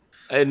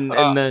 And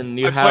then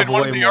you I have played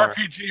one way of the more.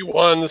 RPG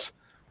ones,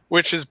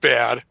 which is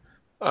bad.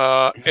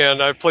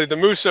 And I've played the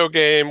Muso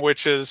game,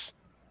 which is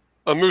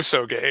a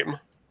Muso game.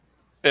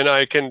 And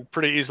I can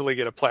pretty easily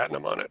get a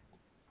platinum on it.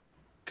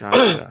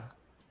 Gotcha.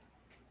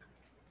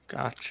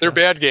 They're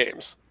bad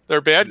games.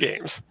 They're bad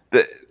games.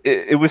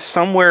 It was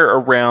somewhere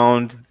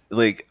around,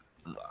 like,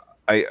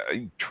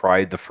 I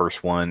tried the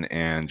first one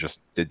and just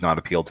did not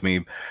appeal to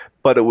me.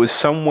 But it was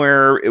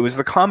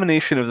the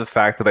combination of the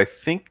fact that I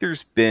think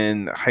there's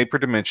been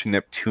Hyperdimension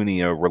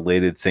Neptunia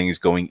related things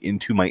going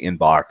into my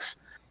inbox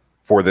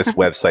for this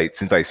website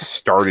since I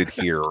started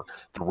here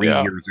 3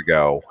 years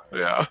ago.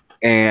 Yeah.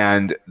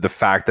 And the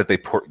fact that they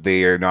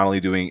not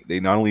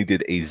only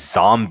did a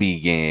zombie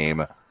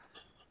game,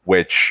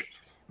 which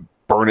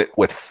burn it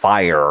with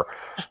fire,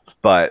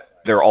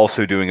 but they're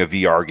also doing a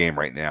VR game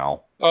right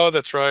now. Oh,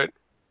 that's right.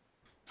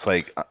 It's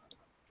like,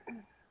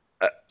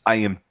 I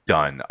am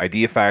done.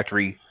 Idea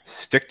Factory,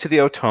 stick to the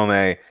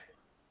Otome.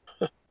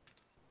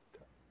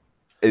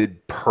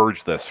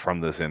 Purge this from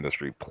this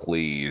industry,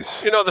 please.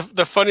 You know,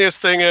 the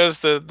funniest thing is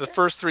the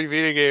first 3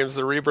 Vita games,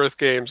 the Rebirth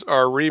games,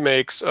 are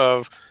remakes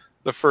of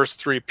the first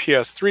 3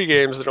 PS3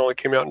 games that only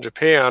came out in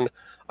Japan.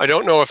 I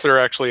don't know if they're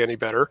actually any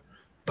better,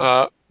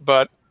 but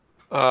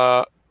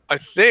I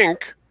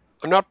think,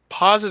 I'm not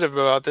positive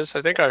about this,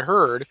 I think I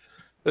heard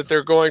that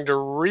they're going to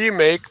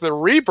remake the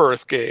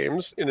Rebirth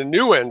games in a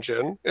new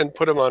engine and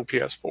put them on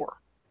PS4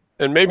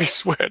 and maybe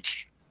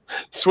Switch.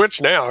 Switch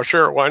now,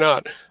 sure, why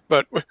not?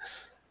 But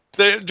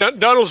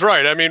Donald's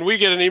right. I mean, we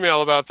get an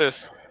email about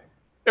this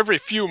every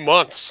few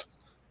months.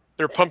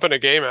 They're pumping a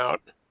game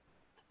out.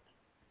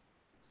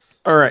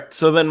 All right.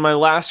 So then my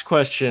last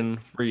question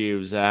for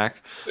you,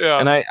 Zach. Yeah.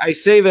 And I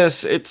say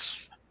this,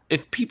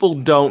 if people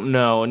don't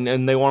know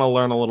and they want to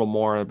learn a little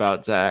more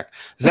about Zach.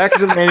 Zach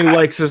is a man who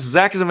likes his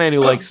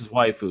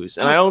waifus.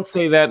 And I don't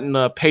say that in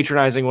a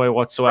patronizing way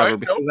whatsoever,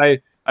 because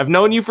I've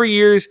known you for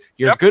years.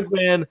 You're a good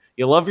man.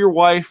 You love your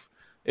wife.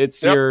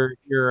 It's you're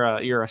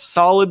a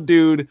solid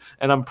dude,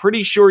 and I'm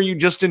pretty sure you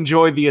just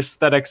enjoy the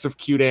aesthetics of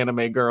cute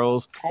anime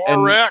girls.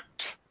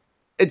 Correct.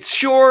 And it's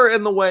sure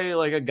in the way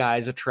like a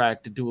guy's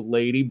attracted to a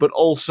lady, but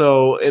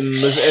also in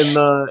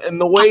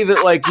the way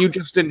that like you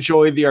just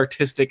enjoy the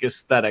artistic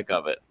aesthetic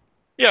of it.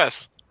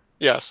 Yes.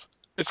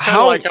 It's kind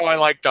of like how I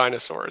like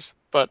dinosaurs,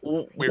 but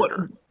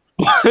weirder.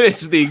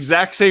 It's the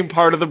exact same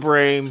part of the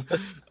brain.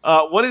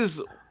 How is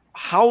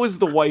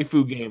the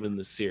waifu game in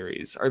this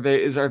series? Are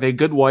they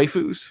good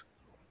waifus?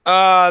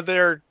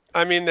 They're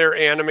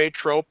anime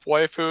trope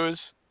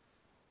waifus.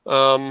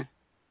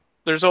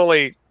 There's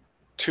only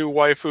 2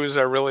 waifus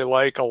I really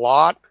like a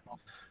lot.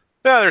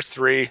 Yeah, there's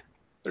 3.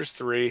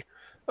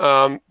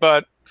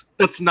 But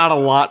that's not a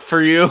lot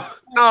for you.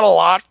 Not a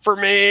lot for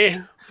me.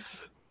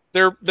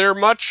 They're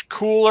much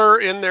cooler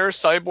in their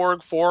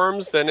cyborg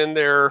forms than in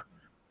their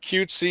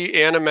cutesy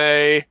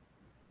anime.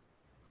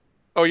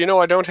 Oh,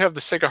 I don't have the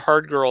Sega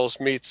Hard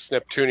Girls meets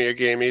Neptunia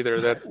game either.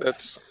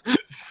 That's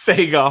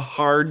Sega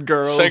Hard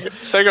Girls.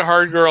 Sega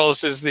Hard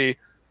Girls is the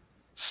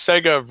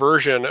Sega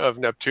version of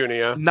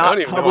Neptunia.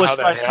 Not published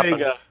by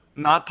Sega.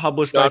 Not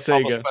published by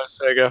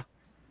Sega.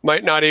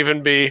 Might not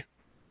even be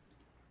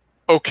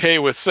okay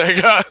with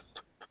Sega.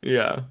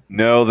 Yeah.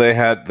 No, they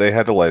had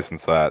to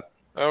license that.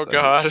 Oh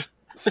God.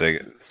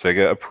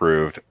 Sega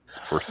approved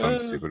for some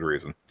stupid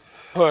reason.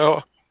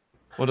 Well,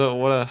 what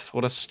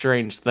a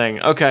strange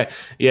thing. Okay,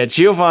 yeah.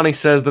 Giovanni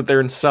says that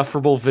they're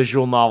insufferable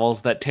visual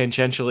novels that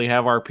tangentially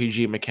have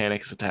RPG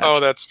mechanics attached.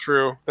 Oh, that's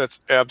true. That's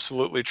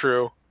absolutely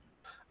true.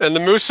 And the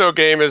Muso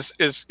game is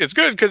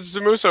good because it's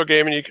a Muso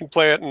game and you can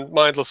play it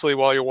mindlessly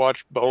while you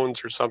watch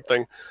Bones or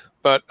something.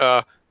 But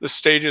the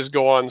stages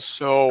go on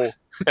so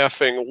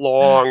effing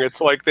long. It's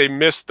like they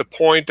missed the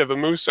point of a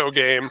Muso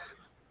game.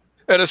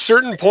 At a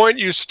certain point,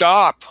 you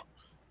stop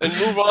and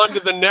move on to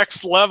the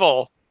next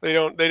level. They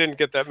didn't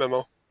get that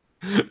memo.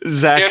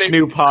 Zach's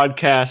new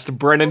podcast,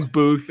 Brennan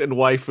Booth and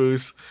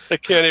waifus. They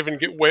can't even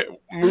get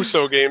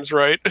Muso games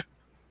right.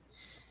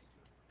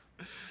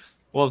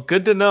 Well,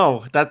 good to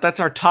know. That's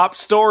our top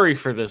story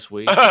for this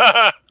week.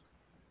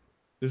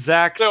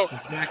 Zach's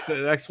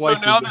waifu. So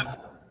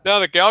now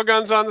that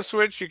Galgun's on the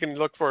Switch, you can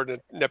look forward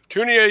to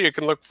Neptunia. You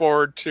can look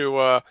forward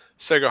to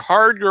Sega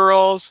Hard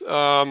Girls.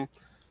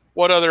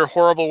 What other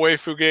horrible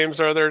waifu games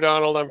are there,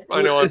 Donald?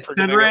 I know I'm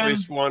forgetting at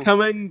least one.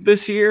 Coming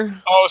this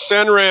year? Oh,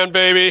 Senran,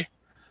 baby.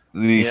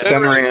 The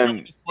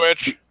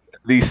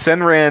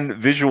Senran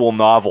visual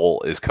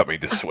novel is coming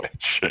to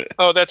Switch.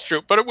 Oh, that's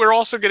true. But we're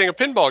also getting a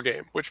pinball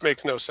game, which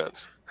makes no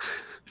sense.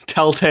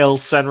 Telltale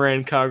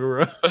Senran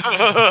Kagura.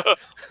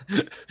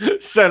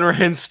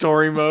 Senran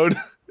story mode.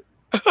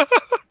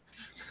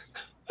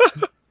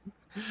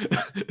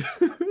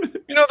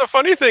 The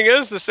funny thing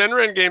is the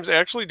Senran games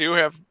actually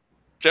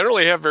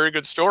generally have very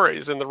good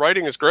stories, and the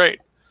writing is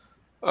great.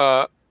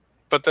 But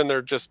then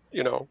they're just,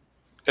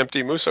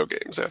 empty Muso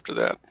games after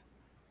that.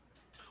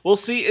 Well,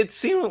 see, it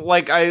seemed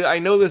like I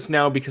know this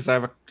now because I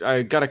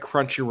got a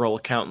Crunchyroll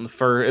account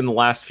in the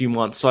last few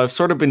months, so I've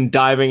sort of been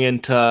diving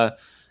into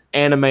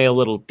anime a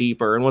little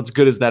deeper. And what's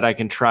good is that I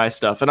can try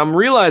stuff. And I'm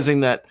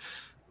realizing that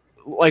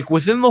like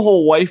within the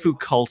whole waifu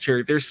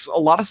culture, there's a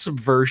lot of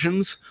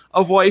subversions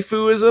of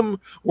waifuism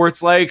where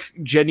it's like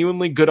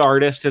genuinely good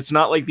artists. It's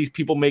not like these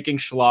people making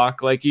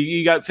schlock. Like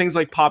you got things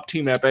like Pop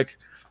Team Epic,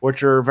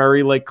 which are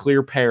very like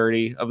clear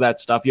parody of that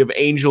stuff. You have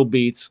Angel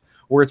Beats,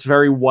 where it's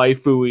very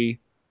waifu-y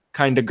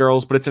kind of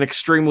girls, but it's an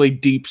extremely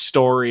deep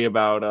story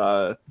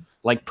about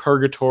like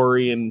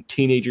purgatory and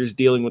teenagers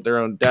dealing with their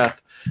own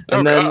death.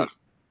 And God.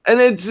 and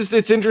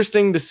it's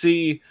interesting to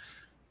see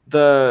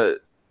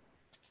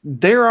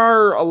there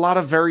are a lot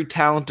of very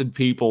talented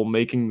people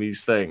making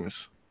these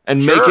things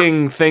and Sure.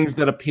 making things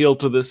that appeal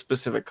to this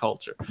specific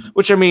culture.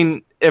 Which, I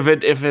mean, if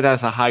it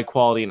has a high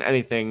quality in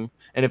anything,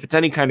 and if it's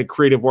any kind of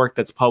creative work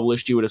that's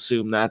published, you would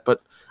assume that.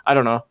 But I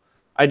don't know.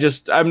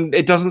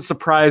 It doesn't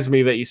surprise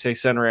me that you say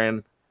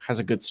Senran has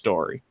a good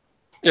story.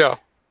 Yeah.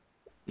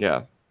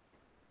 Yeah.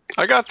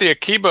 I got the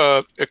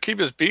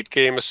Akiba's Beat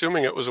game,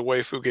 assuming it was a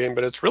waifu game,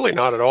 but it's really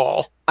not at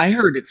all. I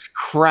heard it's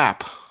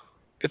crap.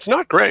 It's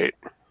not great.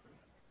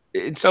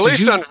 It's At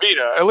least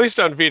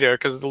on Vita,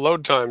 because the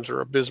load times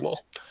are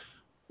abysmal.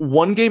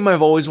 One game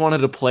I've always wanted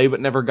to play but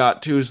never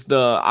got to is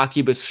the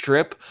Akiba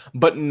Strip,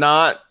 but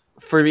not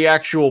for the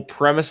actual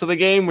premise of the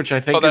game, which I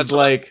think is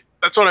like...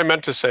 That's what I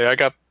meant to say. I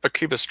got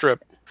Akiba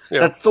Strip. Yeah.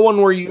 That's the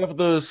one where you have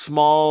the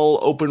small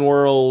open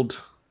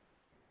world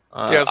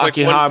yeah, it's like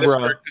one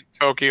district in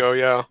Tokyo,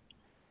 yeah.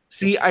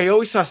 See, I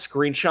always saw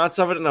screenshots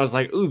of it, and I was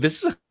like, ooh,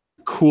 this is a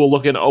cool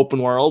looking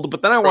open world.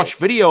 But then I watched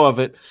video of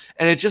it,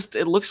 and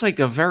it looks like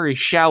a very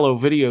shallow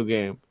video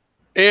game.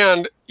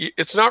 And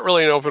it's not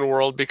really an open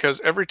world because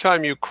every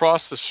time you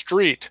cross the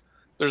street,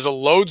 there's a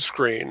load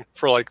screen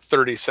for like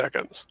 30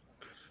 seconds.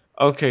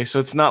 Okay, so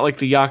it's not like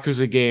the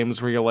Yakuza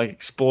games where you're like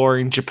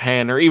exploring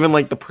Japan or even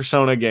like the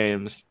Persona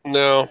games.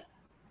 No.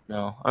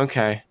 No,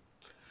 okay.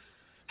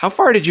 How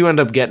far did you end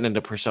up getting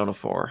into Persona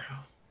 4?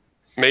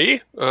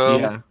 Me?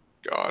 Yeah.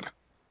 God.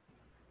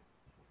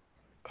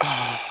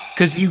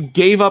 Because you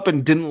gave up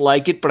and didn't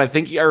like it, but I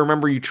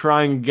remember you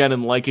trying again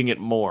and liking it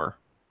more.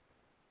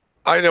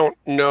 I don't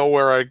know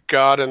where I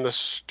got in the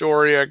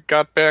story. I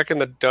got back in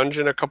the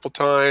dungeon a couple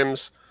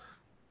times.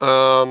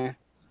 But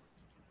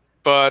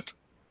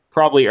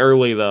probably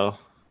early though.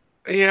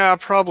 Yeah,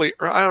 probably.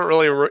 I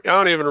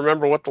don't even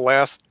remember what the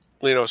last,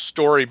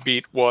 story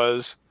beat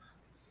was.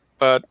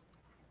 But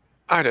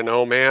I don't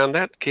know, man.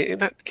 That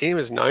game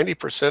is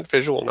 90%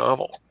 visual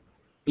novel.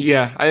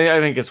 Yeah, I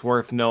think it's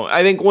worth knowing.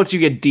 I think once you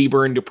get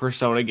deeper into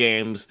Persona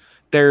games,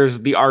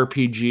 there's the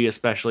RPG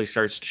especially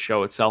starts to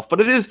show itself. But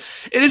it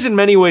is in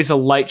many ways a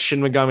light Shin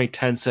Megami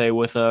Tensei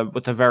with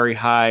a very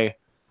high,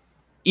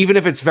 even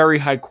if it's very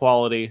high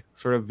quality,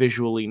 sort of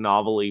visually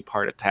novelty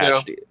part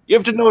attached to it. You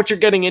have to know what you're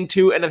getting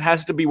into, and it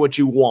has to be what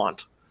you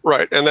want.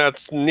 Right, and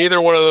that's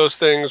neither one of those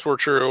things were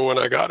true when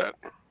I got it.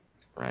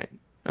 Right.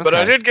 Okay. But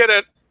I did get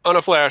it on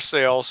a flash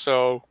sale,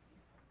 so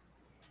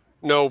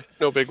no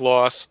big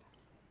loss.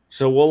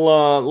 So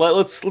we'll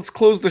let's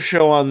close the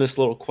show on this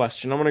little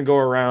question. I'm gonna go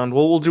around.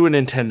 We'll do a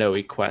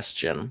Nintendo-y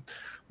question.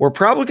 We're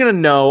probably gonna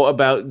know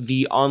about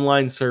the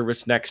online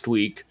service next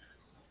week.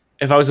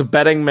 If I was a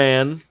betting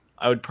man,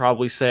 I would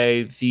probably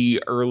say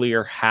the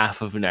earlier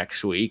half of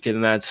next week,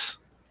 and I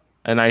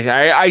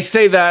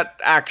say that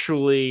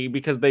actually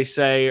because they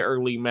say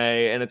early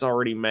May, and it's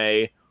already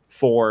May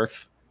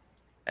 4th,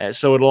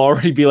 so it'll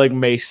already be like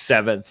May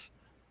 7th.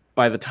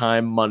 By the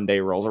time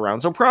Monday rolls around.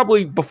 So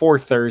probably before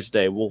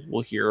Thursday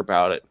we'll hear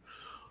about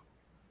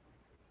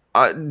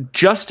it.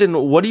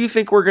 Justin, what do you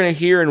think we're going to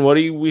hear and what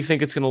do we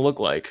think it's going to look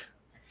like?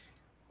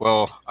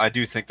 Well, I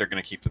do think they're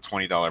going to keep the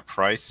 $20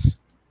 price.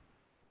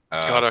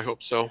 God, I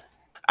hope so.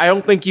 I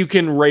don't think you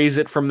can raise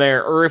it from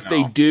there, or if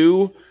they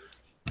do,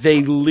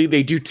 they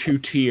do 2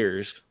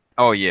 tiers.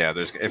 Oh yeah,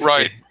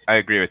 right. I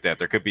agree with that.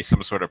 There could be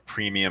some sort of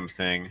premium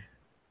thing.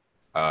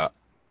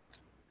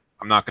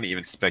 I'm not going to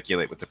even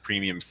speculate what the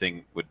premium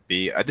thing would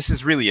be. This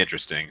is really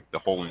interesting, the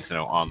whole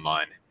Nintendo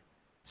Online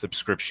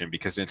subscription,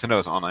 because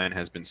Nintendo's Online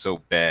has been so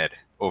bad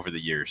over the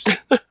years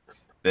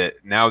that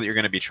now that you're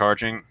going to be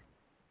charging,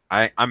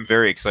 I'm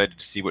very excited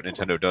to see what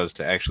Nintendo does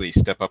to actually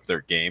step up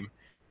their game.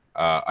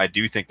 I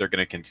do think they're going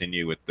to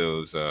continue with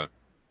those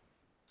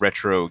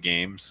retro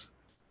games,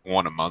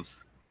 1 a month.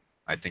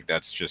 I think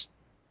that's just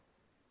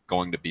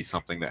going to be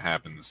something that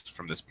happens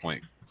from this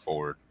point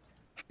forward.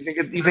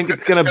 You think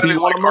it's going to be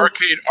like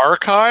Arcade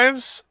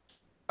Archives?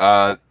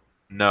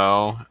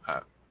 No.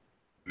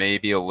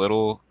 Maybe a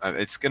little.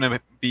 It's going to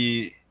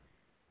be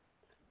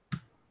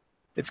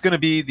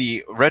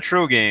the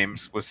retro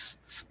games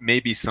with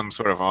maybe some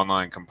sort of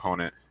online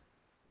component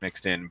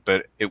mixed in,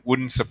 but it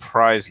wouldn't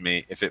surprise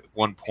me if at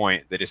one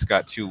point they just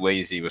got too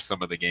lazy with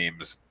some of the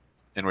games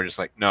and we're just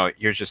like, no,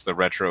 here's just the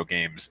retro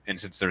games, and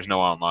since there's no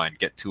online,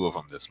 get 2 of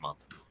them this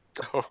month.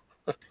 Oh.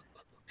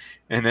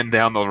 And then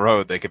down the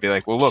road, they could be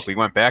like, well, look, we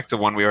went back to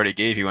one we already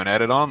gave you and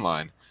added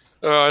online.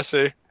 Oh, I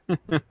see.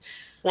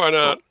 Why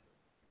not?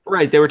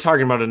 Right, they were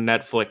talking about a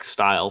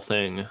Netflix-style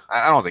thing.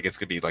 I don't think it's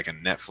going to be like a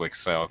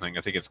Netflix-style thing.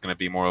 I think it's going to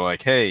be more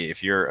like, hey,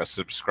 if you're a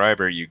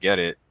subscriber, you get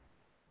it.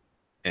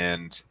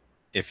 And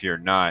If you're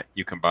not,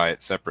 you can buy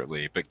it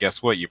separately. But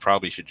guess what? You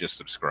probably should just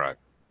subscribe.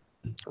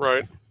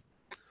 Right.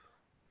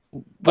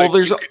 Well, Like,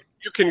 there's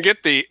you can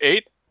get the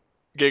 8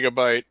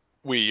 GB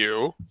Wii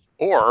U,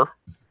 or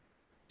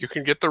you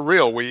can get the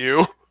real Wii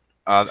U.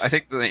 I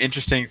think the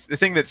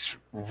thing that's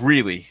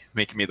really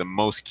making me the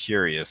most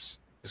curious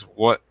is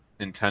what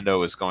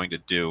Nintendo is going to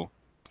do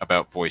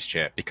about voice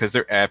chat, because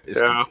their app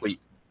is complete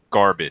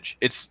garbage.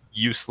 It's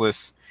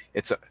useless.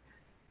 It's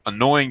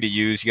annoying to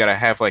use. You got to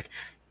have like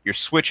your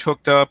Switch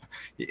hooked up.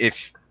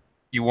 If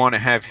you want to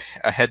have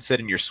a headset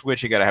in your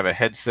Switch, you got to have a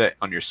headset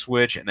on your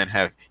Switch and then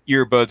have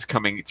earbuds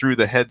coming through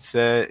the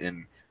headset,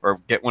 or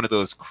get one of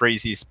those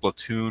crazy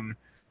Splatoon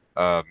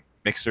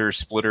mixer,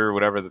 splitter,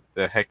 whatever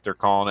the heck they're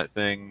calling it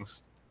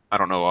things. I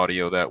don't know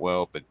audio that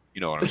well, but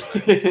you know what I'm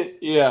saying.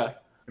 yeah.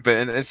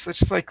 But it's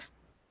just like,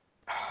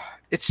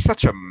 it's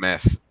such a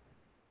mess.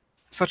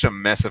 Such a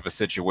mess of a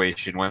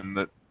situation when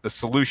the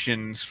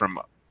solutions from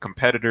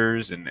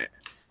competitors and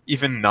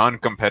even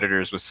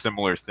non-competitors with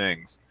similar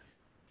things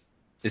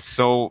is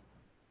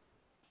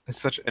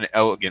such an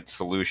elegant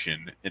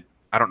solution.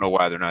 I don't know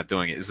why they're not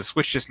doing it. Is the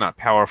Switch just not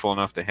powerful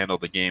enough to handle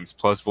the games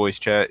plus voice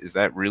chat? Is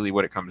that really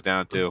what it comes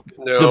down to?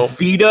 No.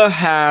 The Vita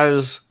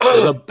has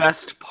the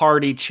best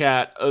party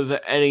chat of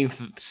any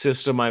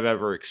system I've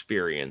ever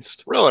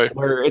experienced. Really?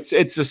 Where it's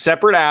a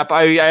separate app.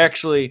 I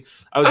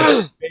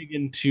was big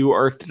into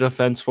Earth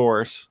Defense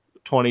Force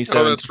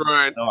 2017. Oh, that's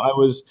right.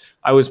 So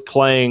I was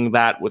playing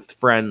that with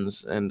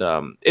friends, and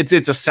it's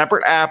a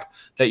separate app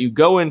that you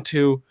go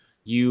into.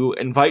 You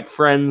invite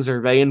friends, or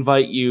they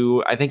invite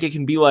you. I think it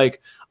can be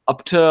like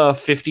up to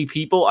 50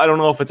 people. I don't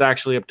know if it's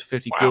actually up to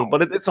 50 people,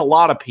 but it's a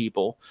lot of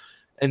people.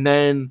 And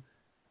then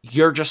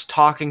you're just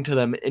talking to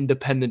them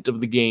independent of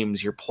the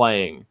games you're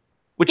playing.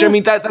 Which, I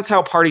mean, that's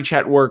how party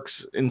chat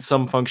works in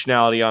some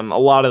functionality on a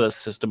lot of the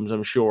systems,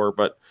 I'm sure.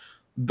 But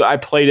I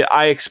played it.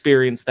 I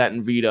experienced that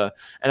in Vita.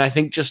 And I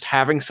think just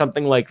having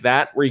something like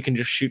that where you can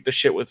just shoot the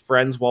shit with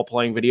friends while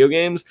playing video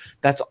games,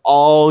 that's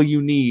all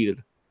you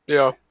need.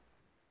 Yeah.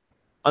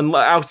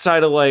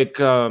 Outside of like,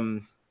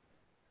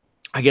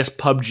 I guess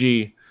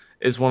PUBG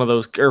is one of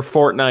those, or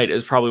Fortnite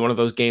is probably one of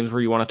those games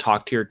where you want to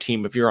talk to your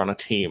team if you're on a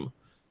team.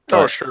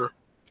 Oh, sure.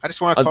 I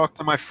just want to talk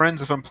to my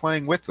friends if I'm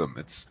playing with them.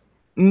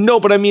 No,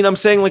 but I mean, I'm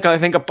saying like I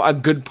think a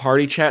good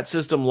party chat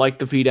system like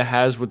the Vita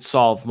has would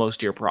solve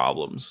most of your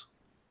problems.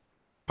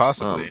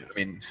 Possibly. I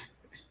mean,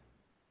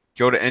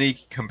 go to any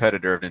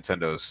competitor of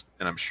Nintendo's,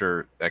 and I'm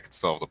sure that could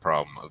solve the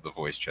problem of the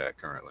voice chat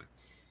currently.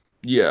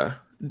 Yeah,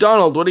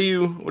 Donald, what are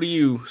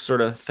you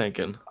sort of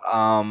thinking?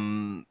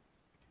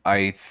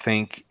 I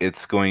think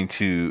it's going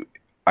to.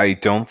 I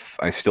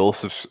still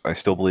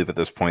believe at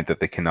this point that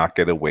they cannot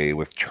get away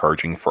with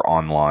charging for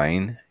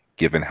online,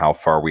 given how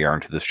far we are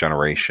into this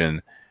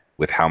generation,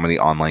 with how many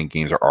online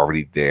games are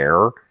already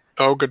there.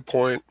 Oh, good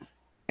point.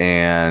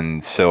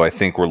 And so I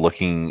think we're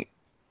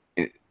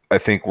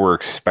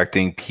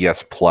expecting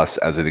PS Plus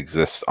as it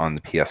exists on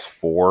the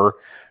PS4.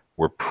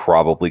 We're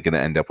probably going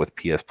to end up with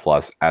PS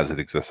Plus as it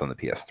exists on the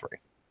PS3.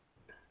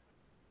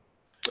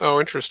 Oh,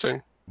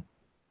 interesting.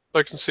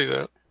 I can see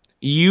that.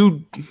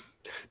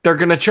 They're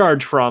going to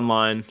charge for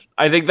online.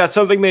 I think that's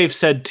something they've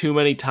said too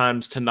many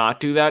times to not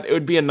do that. It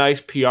would be a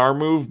nice PR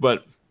move,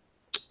 but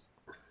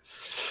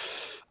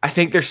I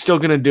think they're still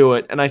going to do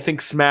it. And I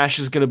think Smash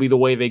is going to be the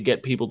way they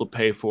get people to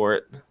pay for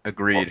it.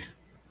 Agreed.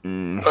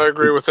 I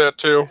agree with that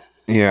too.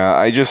 Yeah,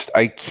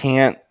 I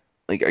can't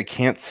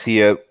see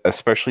it,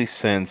 especially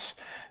since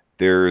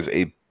there's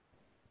a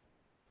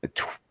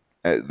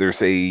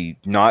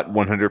not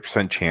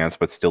 100% chance,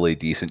 but still a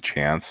decent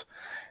chance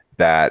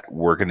that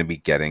we're going to be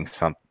getting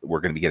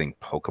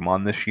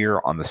Pokemon this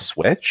year on the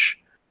Switch.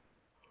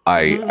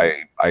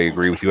 I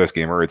agree with you as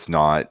gamer. It's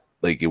not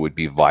like it would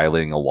be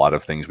violating a lot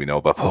of things we know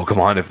about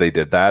Pokemon if they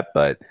did that,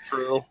 but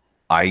True.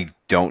 I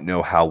don't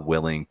know how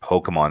willing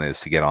Pokemon is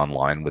to get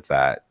online with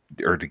that,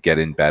 or to get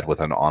in bed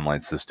with an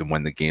online system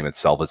when the game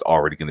itself is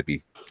already going to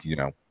be,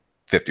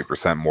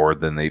 50% more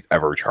than they've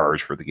ever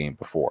charged for the game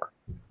before.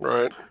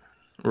 Right.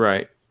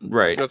 Right.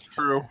 That's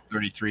true.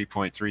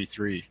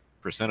 33.33%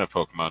 of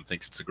Pokemon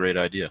thinks it's a great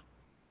idea.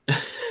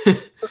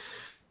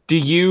 Do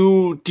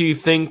you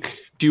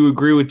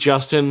agree with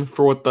Justin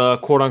for what the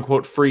quote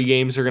unquote free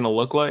games are going to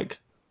look like?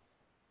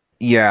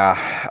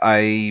 Yeah,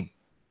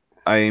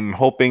 I'm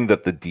hoping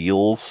that the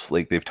deals,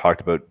 like they've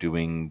talked about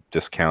doing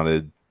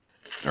discounted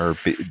or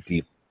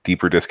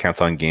deeper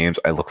discounts on games,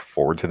 I look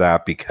forward to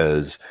that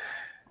because,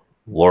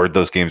 Lord,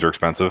 those games are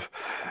expensive.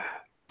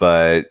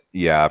 But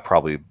yeah,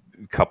 probably a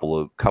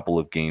couple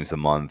of games a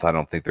month. I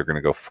don't think they're going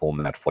to go full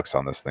Netflix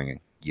on this thing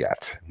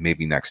yet.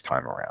 Maybe next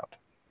time around.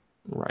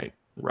 Right.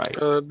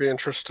 That'd be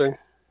interesting.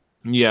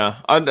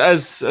 Yeah.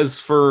 As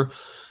for,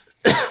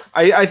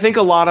 I think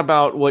a lot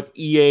about what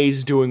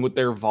EA's doing with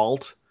their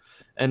Vault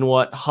and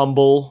what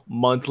Humble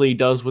Monthly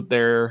does with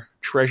their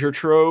Treasure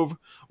Trove,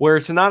 where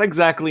it's not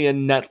exactly a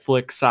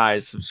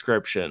Netflix-sized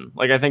subscription.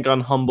 Like, I think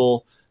on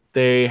Humble,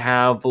 they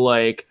have,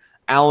 like,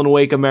 Alan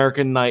Wake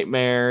American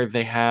Nightmare,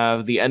 they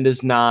have The End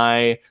Is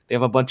Nigh, they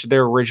have a bunch of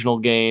their original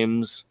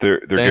games.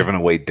 They're giving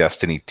away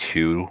Destiny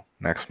 2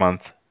 next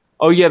month.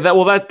 Oh yeah, that's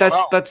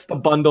Wow. that's the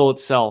bundle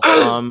itself.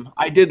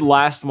 I did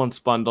last month's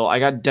bundle. I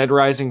got Dead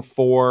Rising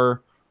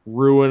 4,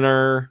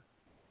 Ruiner,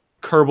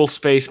 Kerbal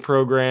Space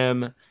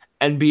Program,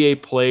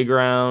 NBA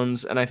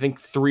Playgrounds, and I think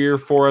 3 or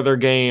 4 other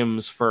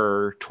games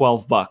for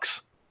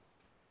 $12.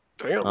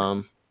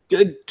 Damn.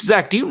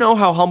 Zach, do you know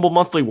how Humble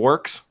Monthly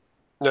works?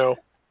 No.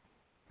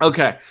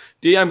 Okay.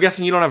 I'm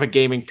guessing you don't have a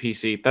gaming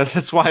PC.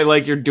 That's why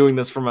you're doing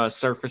this from a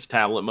Surface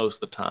tablet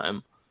most of the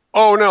time.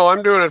 Oh no,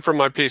 I'm doing it from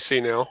my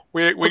PC now.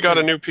 We got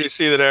a Okay. new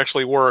PC that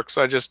actually works.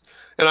 I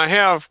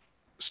have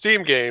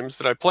Steam games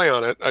that I play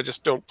on it. I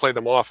just don't play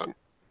them often.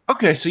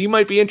 Okay, so you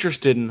might be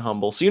interested in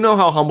Humble. So you know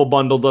how Humble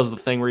Bundle does the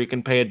thing where you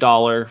can pay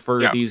 $1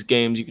 for Yeah. these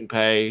games, you can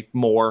pay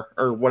more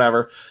or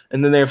whatever,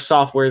 and then they have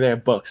software, they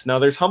have books. Now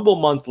there's Humble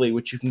Monthly,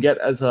 which you can get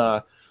as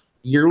a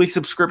yearly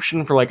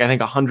subscription for I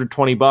think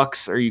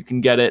 $120, or you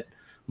can get it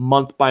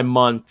month by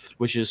month,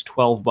 which is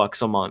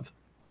 $12 a month.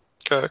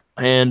 Okay.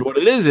 And what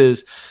it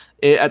is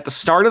at the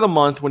start of the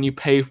month when you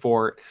pay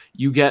for it,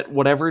 you get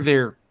whatever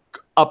their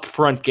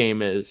upfront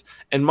game is.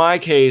 In my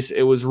case,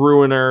 it was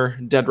Ruiner,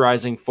 Dead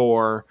Rising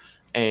 4,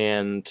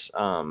 and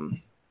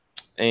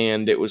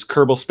it was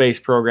Kerbal Space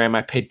Program.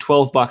 I paid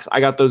 $12. I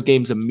got those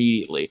games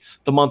immediately.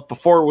 The month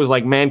before it was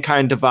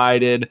Mankind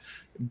Divided,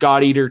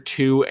 God Eater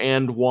 2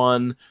 and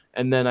 1,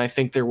 and then I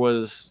think there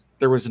was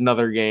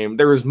another game.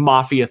 There was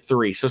Mafia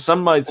 3. So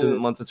some months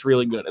it's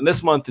really good. And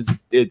this month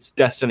it's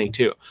Destiny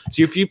 2.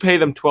 So if you pay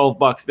them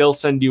 $12, they'll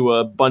send you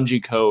a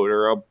Bungie code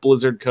or a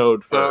Blizzard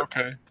code for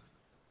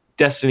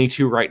Destiny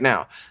 2 right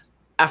now.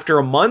 After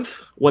a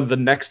month, when the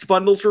next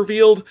bundle's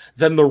revealed,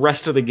 then the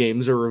rest of the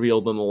games are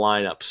revealed in the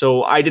lineup.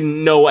 So I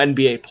didn't know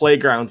NBA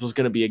Playgrounds was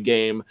going to be a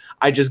game.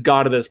 I just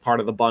got it as part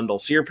of the bundle.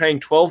 So you're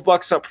paying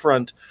 $12 up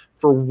front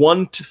for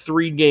 1 to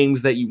 3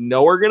 games that you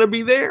know are going to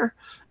be there,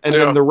 and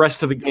then the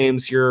rest of the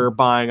games you're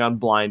buying on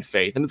blind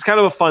faith. And it's kind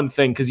of a fun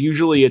thing because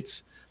usually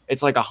it's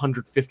like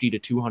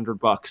 $150 to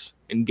 $200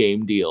 in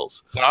game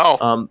deals.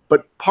 Wow.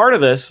 But part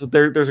of this,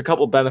 there's a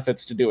couple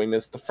benefits to doing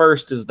this. The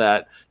first is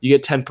that you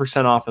get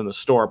 10% off in the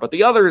store, but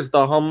the other is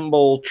the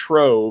Humble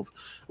Trove,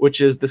 which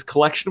is this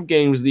collection of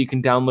games that you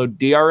can download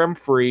DRM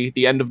free.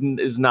 The End of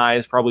Is Nigh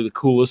is probably the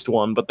coolest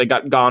one, but they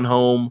got Gone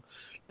Home,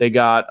 they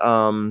got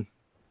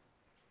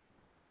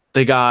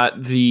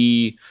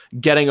the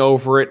Getting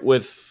Over It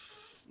with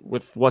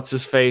what's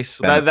his face,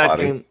 that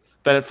game.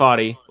 Bennett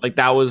Foddy,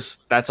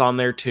 that's on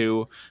there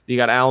too. You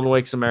got Alan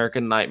Wake's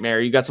American Nightmare.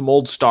 You got some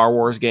old Star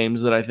Wars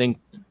games that I think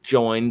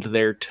joined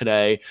there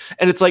today,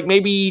 and it's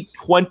maybe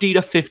 20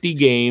 to 50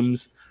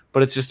 games,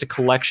 but it's just a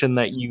collection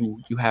that you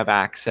have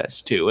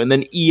access to. And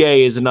then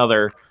EA is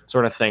another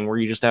sort of thing where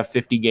you just have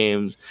 50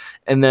 games,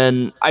 and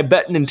then I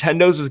bet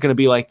Nintendo's is going to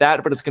be like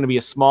that, but it's going to be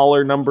a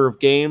smaller number of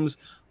games.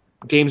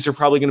 Games are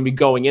probably going to be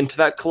going into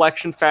that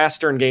collection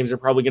faster, and games are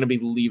probably going to be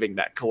leaving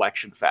that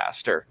collection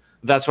faster.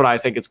 That's what I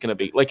think it's going to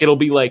be. It'll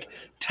be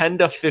 10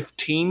 to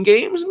 15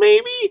 games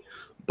maybe,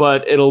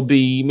 but it'll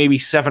be maybe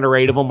 7 or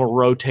 8 of them will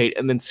rotate,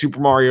 and then Super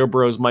Mario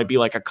Bros. Might be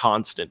a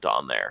constant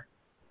on there.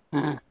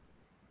 Mhm.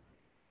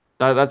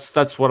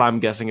 That's what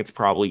I'm guessing it's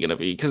probably going to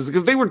be, because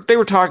they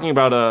were talking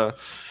about a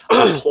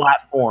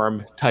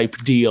platform type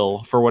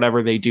deal for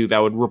whatever they do that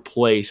would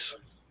replace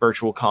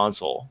Virtual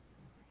Console.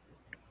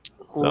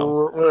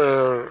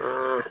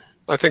 So.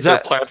 I think their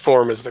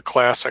platform is the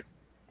classic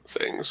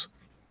things.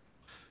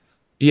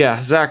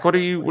 Yeah, Zach, what are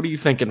you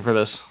thinking for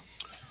this?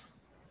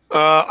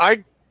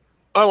 I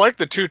like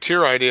the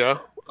 2-tier idea.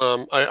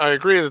 I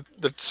agree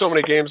that so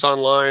many games are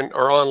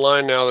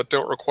online now that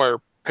don't require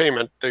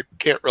payment. They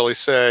can't really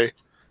say,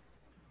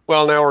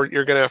 well, now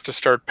you're going to have to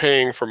start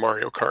paying for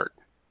Mario Kart.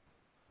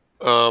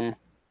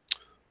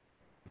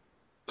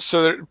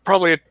 So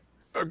probably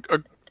a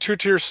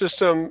 2-tier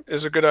system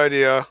is a good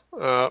idea,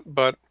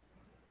 but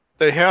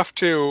they have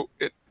to.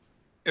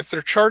 If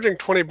they're charging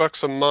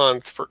 $20 a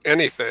month for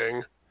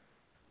anything.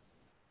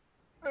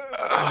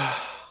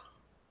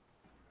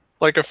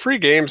 A free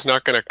game's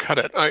not going to cut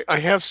it. I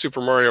have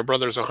Super Mario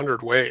Brothers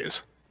 100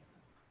 ways.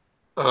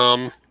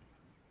 I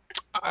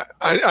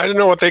don't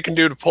know what they can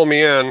do to pull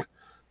me in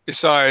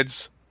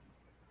besides,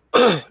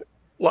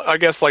 I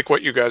guess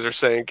what you guys are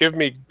saying. Give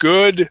me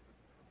good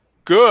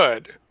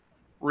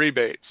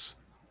rebates,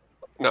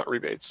 not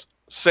rebates,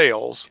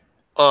 sales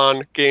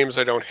on games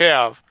I don't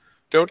have.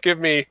 Don't give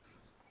me,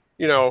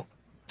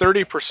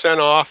 30%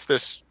 off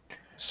this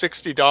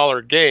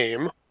 $60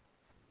 game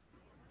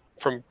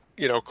from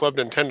Club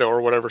Nintendo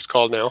or whatever it's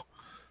called now.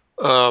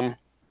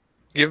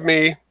 Give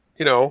me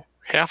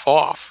half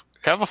off.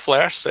 Have a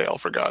flash sale,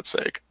 for God's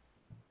sake.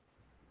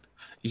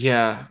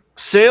 Yeah,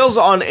 sales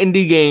on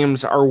indie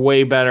games are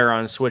way better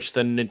on Switch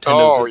than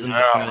Nintendo's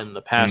in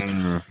the past.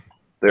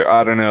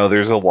 I don't know.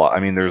 There's a lot.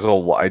 There's a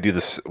lot. I do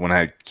this when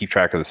I keep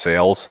track of the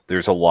sales.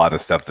 There's a lot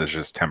of stuff that's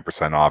just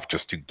 10% off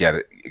just to get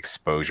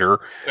exposure.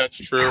 That's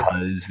true.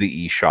 Because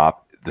the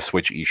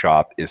Switch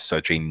eShop is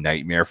such a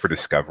nightmare for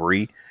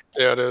discovery.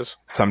 Yeah, it is.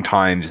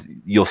 Sometimes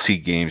you'll see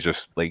games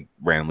just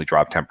randomly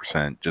drop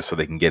 10% just so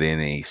they can get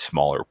in a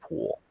smaller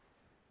pool.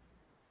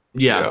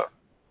 Yeah.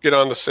 Get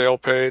on the sale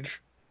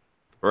page.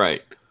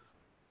 Right.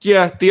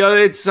 Yeah, the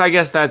other, I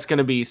guess that's going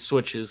to be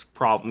Switch's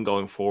problem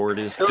going forward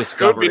is It would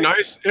discovery. be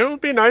nice. It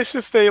would be nice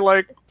if they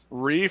like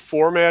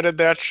reformatted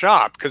that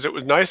shop because it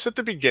was nice at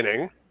the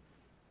beginning,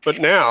 but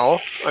now,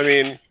 I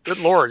mean, good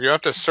lord, you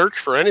have to search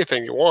for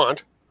anything you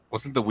want.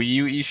 Wasn't the Wii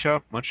U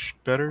eShop much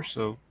better?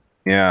 So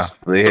Yeah,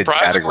 they had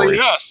Surprisingly, categories.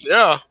 yes,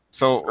 yeah.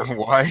 so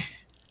why?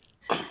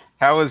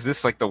 How is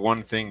this like the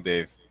one thing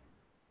they've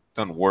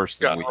done worse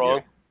than Gotten Wii wrong.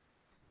 U?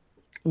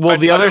 Well,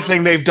 the I other don't-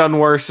 thing they've done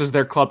worse is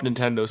their Club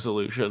Nintendo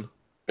solution.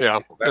 Yeah,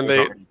 That and was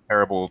already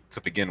terrible to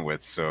begin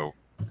with. So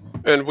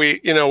we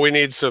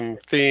need some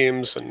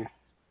themes and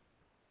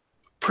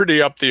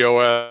pretty up the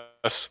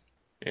OS.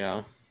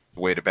 Yeah.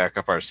 way to back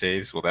up our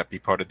saves. Will that be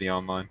part of the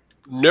online?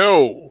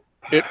 No,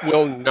 it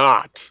will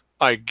not.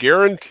 I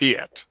guarantee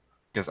it.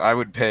 Because I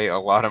would pay a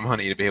lot of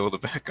money to be able to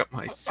back up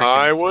my.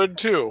 I would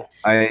too.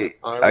 I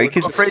would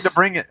could I'm afraid to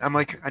bring it. I'm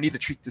like, I need to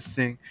treat this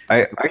thing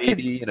I like a could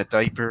baby in a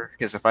diaper.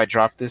 Because if I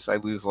drop this, I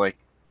lose like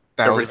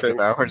thousands Everything.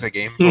 of hours of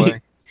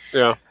gameplay.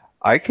 Yeah.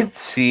 I could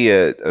see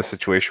a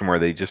situation where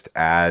they just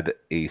add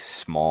a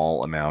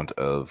small amount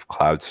of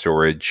cloud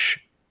storage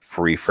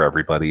free for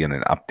everybody in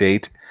an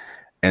update,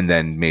 and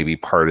then maybe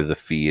part of the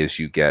fee is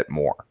you get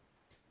more.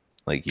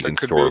 Like you That can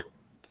could store,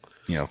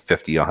 be.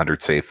 50,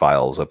 100 save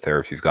files up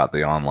there if you've got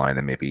the online,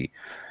 and maybe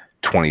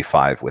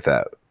 25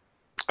 without.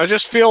 I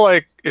just feel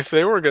like if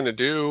they were going to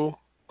do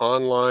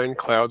online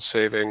cloud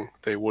saving,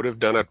 they would have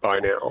done it by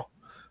now.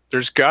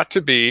 There's got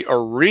to be a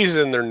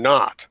reason they're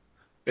not.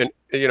 And,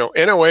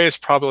 NOA is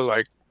probably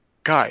like,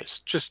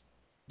 guys, just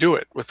do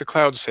it with the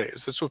cloud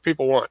saves. That's what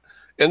people want.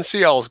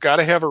 NCL's got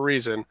to have a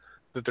reason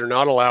that they're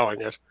not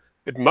allowing it.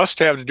 It must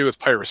have to do with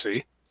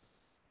piracy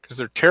because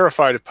they're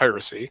terrified of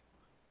piracy.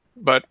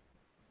 But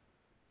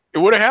it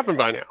would have happened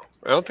by now.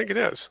 I don't think it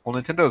is. Well,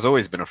 Nintendo's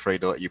always been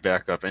afraid to let you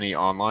back up any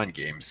online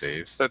game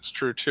saves. That's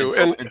true too.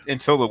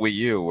 Until the Wii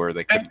U, where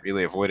they couldn't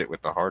really avoid it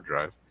with the hard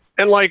drive.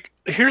 And like,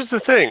 here's the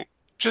thing.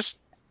 Just,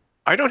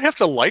 I don't have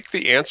to like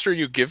the answer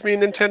you give me,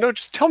 Nintendo.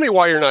 Just tell me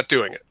why you're not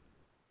doing it.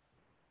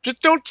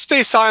 Just don't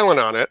stay silent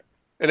on it.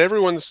 And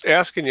everyone's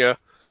asking you,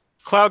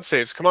 cloud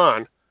saves, come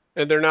on.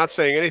 And they're not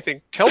saying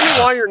anything. Tell me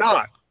why you're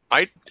not.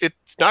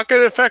 It's not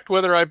going to affect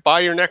whether I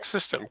buy your next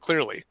system,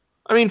 clearly.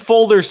 I mean,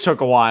 folders took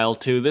a while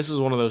too. This is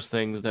one of those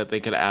things that they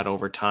could add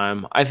over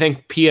time. I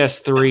think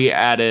PS3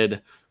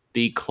 added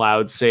the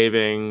cloud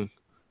saving,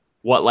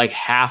 like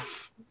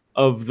half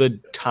of the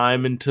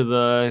time into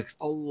the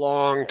A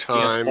long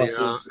time.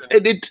 Yeah.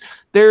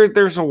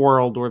 There's a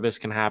world where this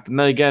can happen.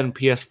 Then again,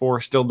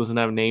 PS4 still doesn't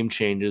have name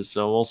changes,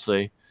 so we'll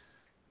see.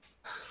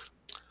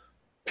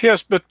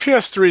 But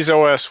PS3's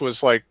OS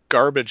was like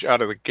garbage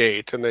out of the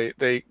gate, and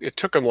it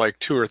took them like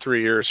 2 or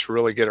 3 years to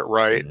really get it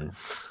right.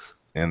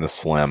 And the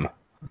Slim.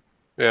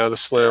 Yeah, the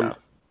Slim.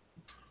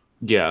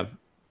 Yeah.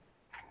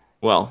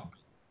 Well,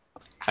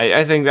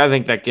 I think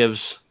that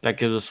gives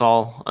us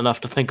all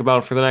enough to think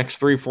about for the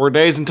next 3-4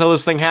 days until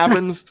this thing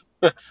happens.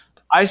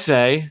 I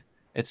say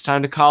it's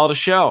time to call it a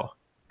show.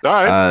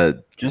 All right.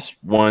 Just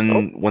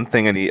one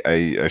thing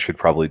I should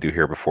probably do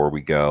here before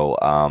we go.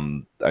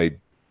 I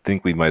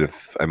think I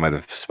might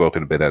have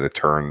spoken a bit out of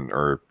turn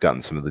or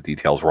gotten some of the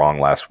details wrong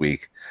last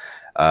week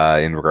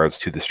in regards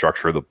to the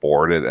structure of the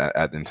board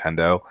at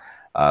Nintendo.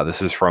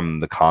 This is from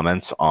the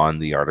comments on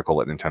the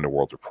article at Nintendo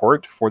World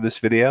Report for this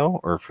video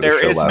or for the show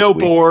last week. There is no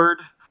board.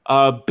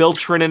 Bill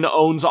Trinan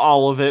owns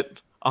all of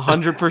it,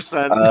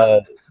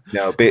 100%.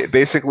 No,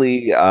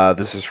 basically,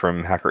 this is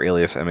from Hacker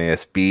Alias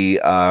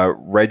MASB.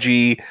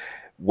 Reggie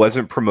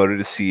wasn't promoted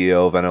to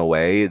CEO of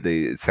NOA.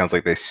 It sounds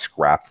like they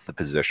scrapped the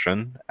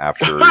position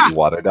after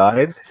Iwata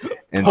died.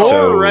 And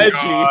Poor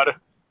Reggie.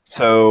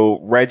 So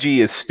Reggie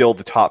is still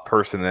the top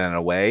person in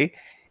NOA.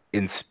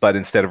 But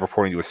instead of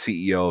reporting to a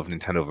CEO of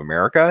Nintendo of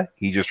America,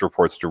 he just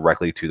reports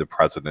directly to the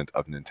president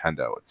of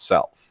Nintendo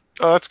itself.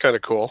 Oh, that's kind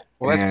of cool.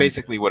 Well, that's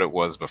basically what it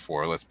was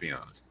before, let's be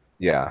honest.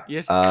 Yeah.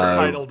 Yes, the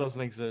title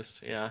doesn't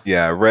exist. Yeah.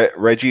 Yeah,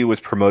 Reggie was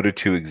promoted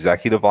to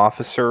executive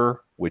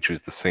officer, which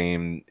was the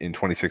same in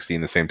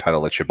 2016, the same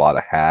title that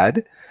Shibata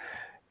had.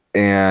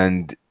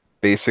 And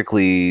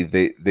basically,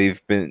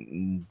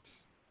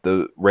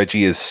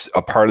 Reggie is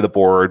a part of the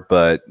board,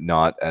 but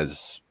not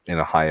as in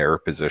a higher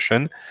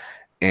position.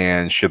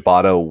 And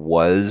Shibata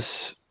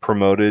was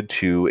promoted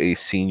to a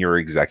senior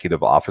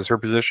executive officer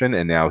position,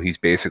 and now he's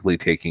basically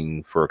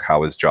taking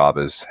Furukawa's job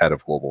as head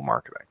of global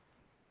marketing.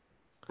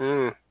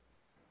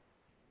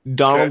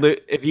 Donald,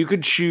 if you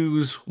could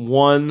choose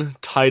one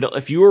title,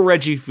 if you were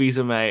Reggie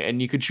Fils-Aimé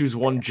and you could choose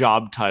one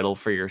job title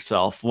for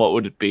yourself, what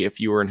would it be if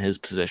you were in his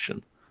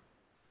position?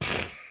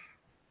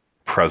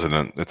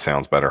 President. It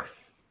sounds better.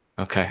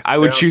 Okay, I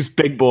would choose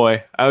Big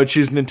Boy. I would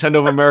choose Nintendo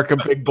of America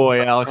Big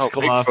Boy, Alex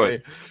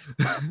Kalafi.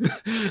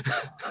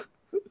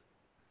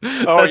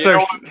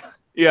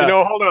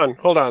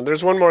 Hold on.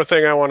 There's one more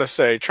thing I want to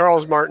say.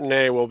 Charles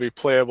Martinet will be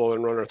playable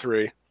in Runner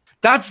 3.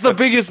 That's the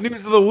biggest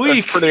news of the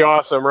week. That's pretty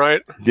awesome,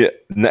 right? Yeah,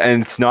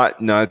 and it's not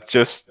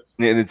just.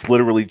 It's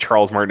literally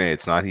Charles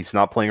Martinet. He's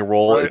not playing a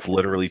role. Right. It's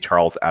literally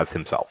Charles as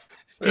himself.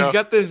 He's Yeah.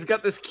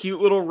 got this cute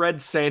little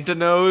red Santa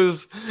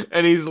nose,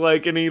 and he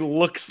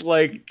looks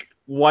like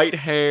white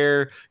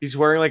hair. He's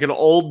wearing like an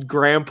old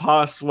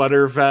grandpa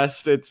sweater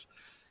vest. It's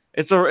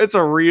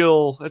a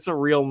real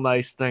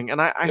nice thing,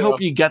 and I Yeah. hope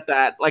you get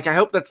that. Like, I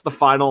hope that's the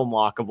final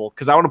unlockable,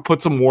 because I want to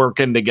put some work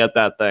in to get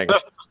that thing.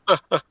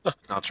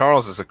 Now,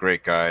 Charles is a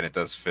great guy, and it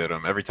does fit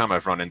him. Every time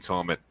I've run into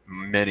him at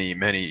many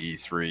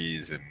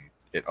E3s and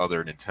at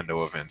other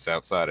Nintendo events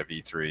outside of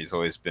E3, he's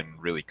always been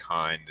really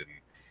kind and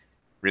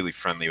really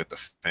friendly with the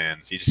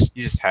fans. He's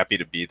just happy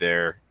to be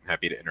there, and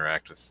happy to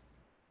interact with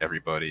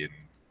everybody, and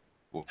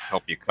will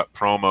help you cut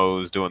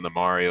promos, doing the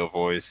Mario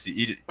voice.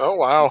 Oh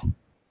wow.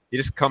 He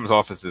just comes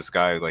off as this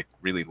guy who, like,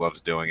 really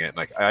loves doing it. And,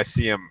 like, I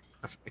see him,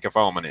 like, I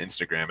follow him on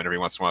Instagram, and every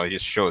once in a while he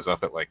just shows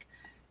up at like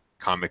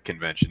comic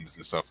conventions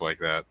and stuff like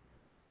that.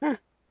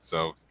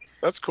 So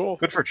That's cool.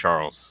 good for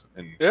Charles.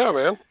 And Yeah,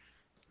 man.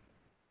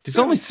 He's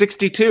only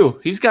 62.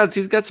 He's got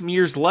some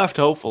years left,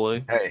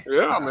 hopefully. hey,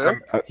 Yeah, man.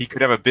 he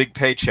could have a big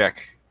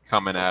paycheck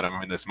coming at him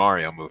in this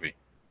Mario movie.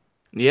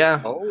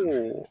 Yeah.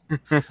 Oh.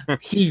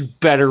 He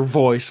better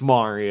voice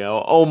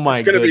Mario. Oh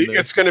my goodness.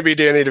 It's gonna be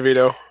Danny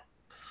DeVito.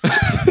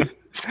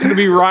 It's gonna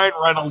be Ryan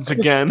Reynolds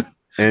again.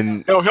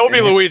 And No, he'll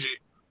be Luigi.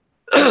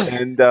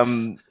 and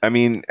I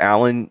mean,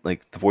 Alan,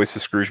 like the voice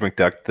of Scrooge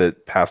McDuck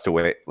that passed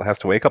away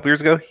a couple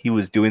years ago, he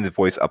was doing the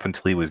voice up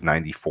until he was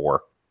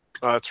 94.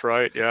 Oh, that's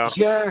right. Yeah.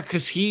 Yeah,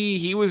 because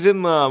he was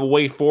in the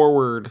Way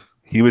Forward,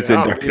 He was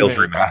Yeah. in DuckTales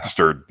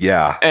Remastered.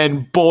 Yeah.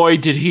 and boy,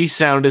 did he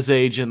sound his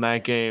age in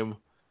that game.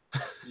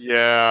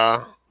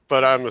 Yeah.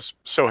 But I'm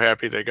so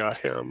happy they got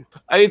him.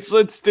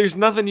 It's there's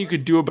nothing you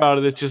could do about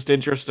it. It's just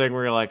interesting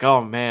where you're like,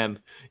 oh man,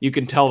 you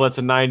can tell that's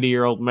a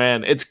 90-year-old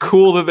man. It's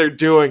cool that they're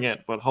doing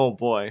it, but oh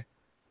boy.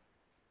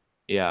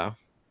 Yeah.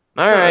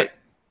 All right.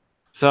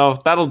 So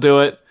that'll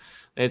do it.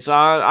 It's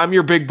I'm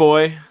your big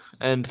boy,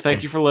 and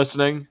thank you for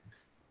listening.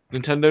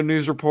 Nintendo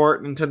News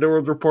Report,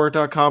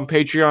 NintendoWorldReport.com,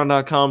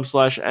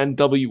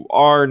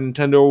 Patreon.com/NWR,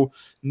 Nintendo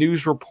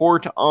News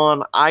Report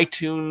on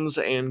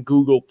iTunes and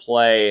Google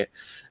Play,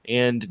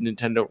 and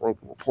Nintendo World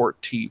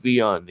Report TV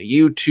on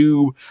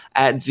YouTube,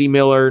 at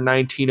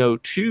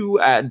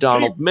ZMiller1902, at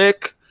Donald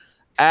Mick,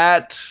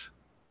 at...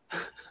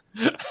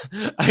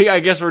 I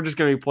guess we're just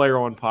going to be Player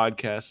One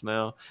Podcast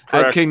now.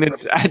 Correct.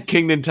 At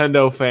King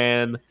Nintendo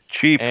Fan,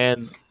 Cheap.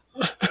 and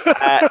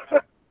at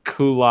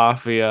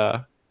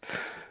Kulafia.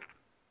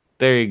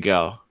 There you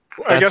go.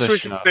 I That's guess a we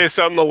can show. say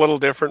something a little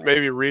different,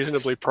 maybe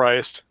reasonably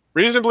priced.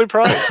 Reasonably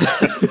priced.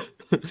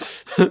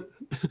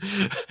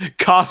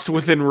 Cost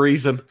within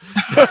reason.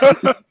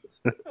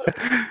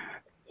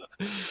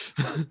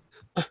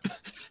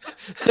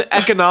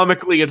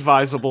 Economically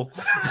advisable.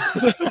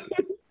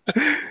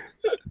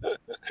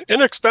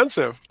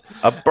 Inexpensive.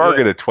 A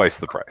bargain at twice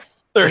the price.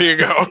 There you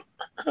go.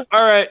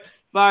 All right.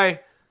 Bye.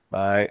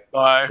 Bye.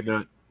 Bye. Good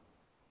night.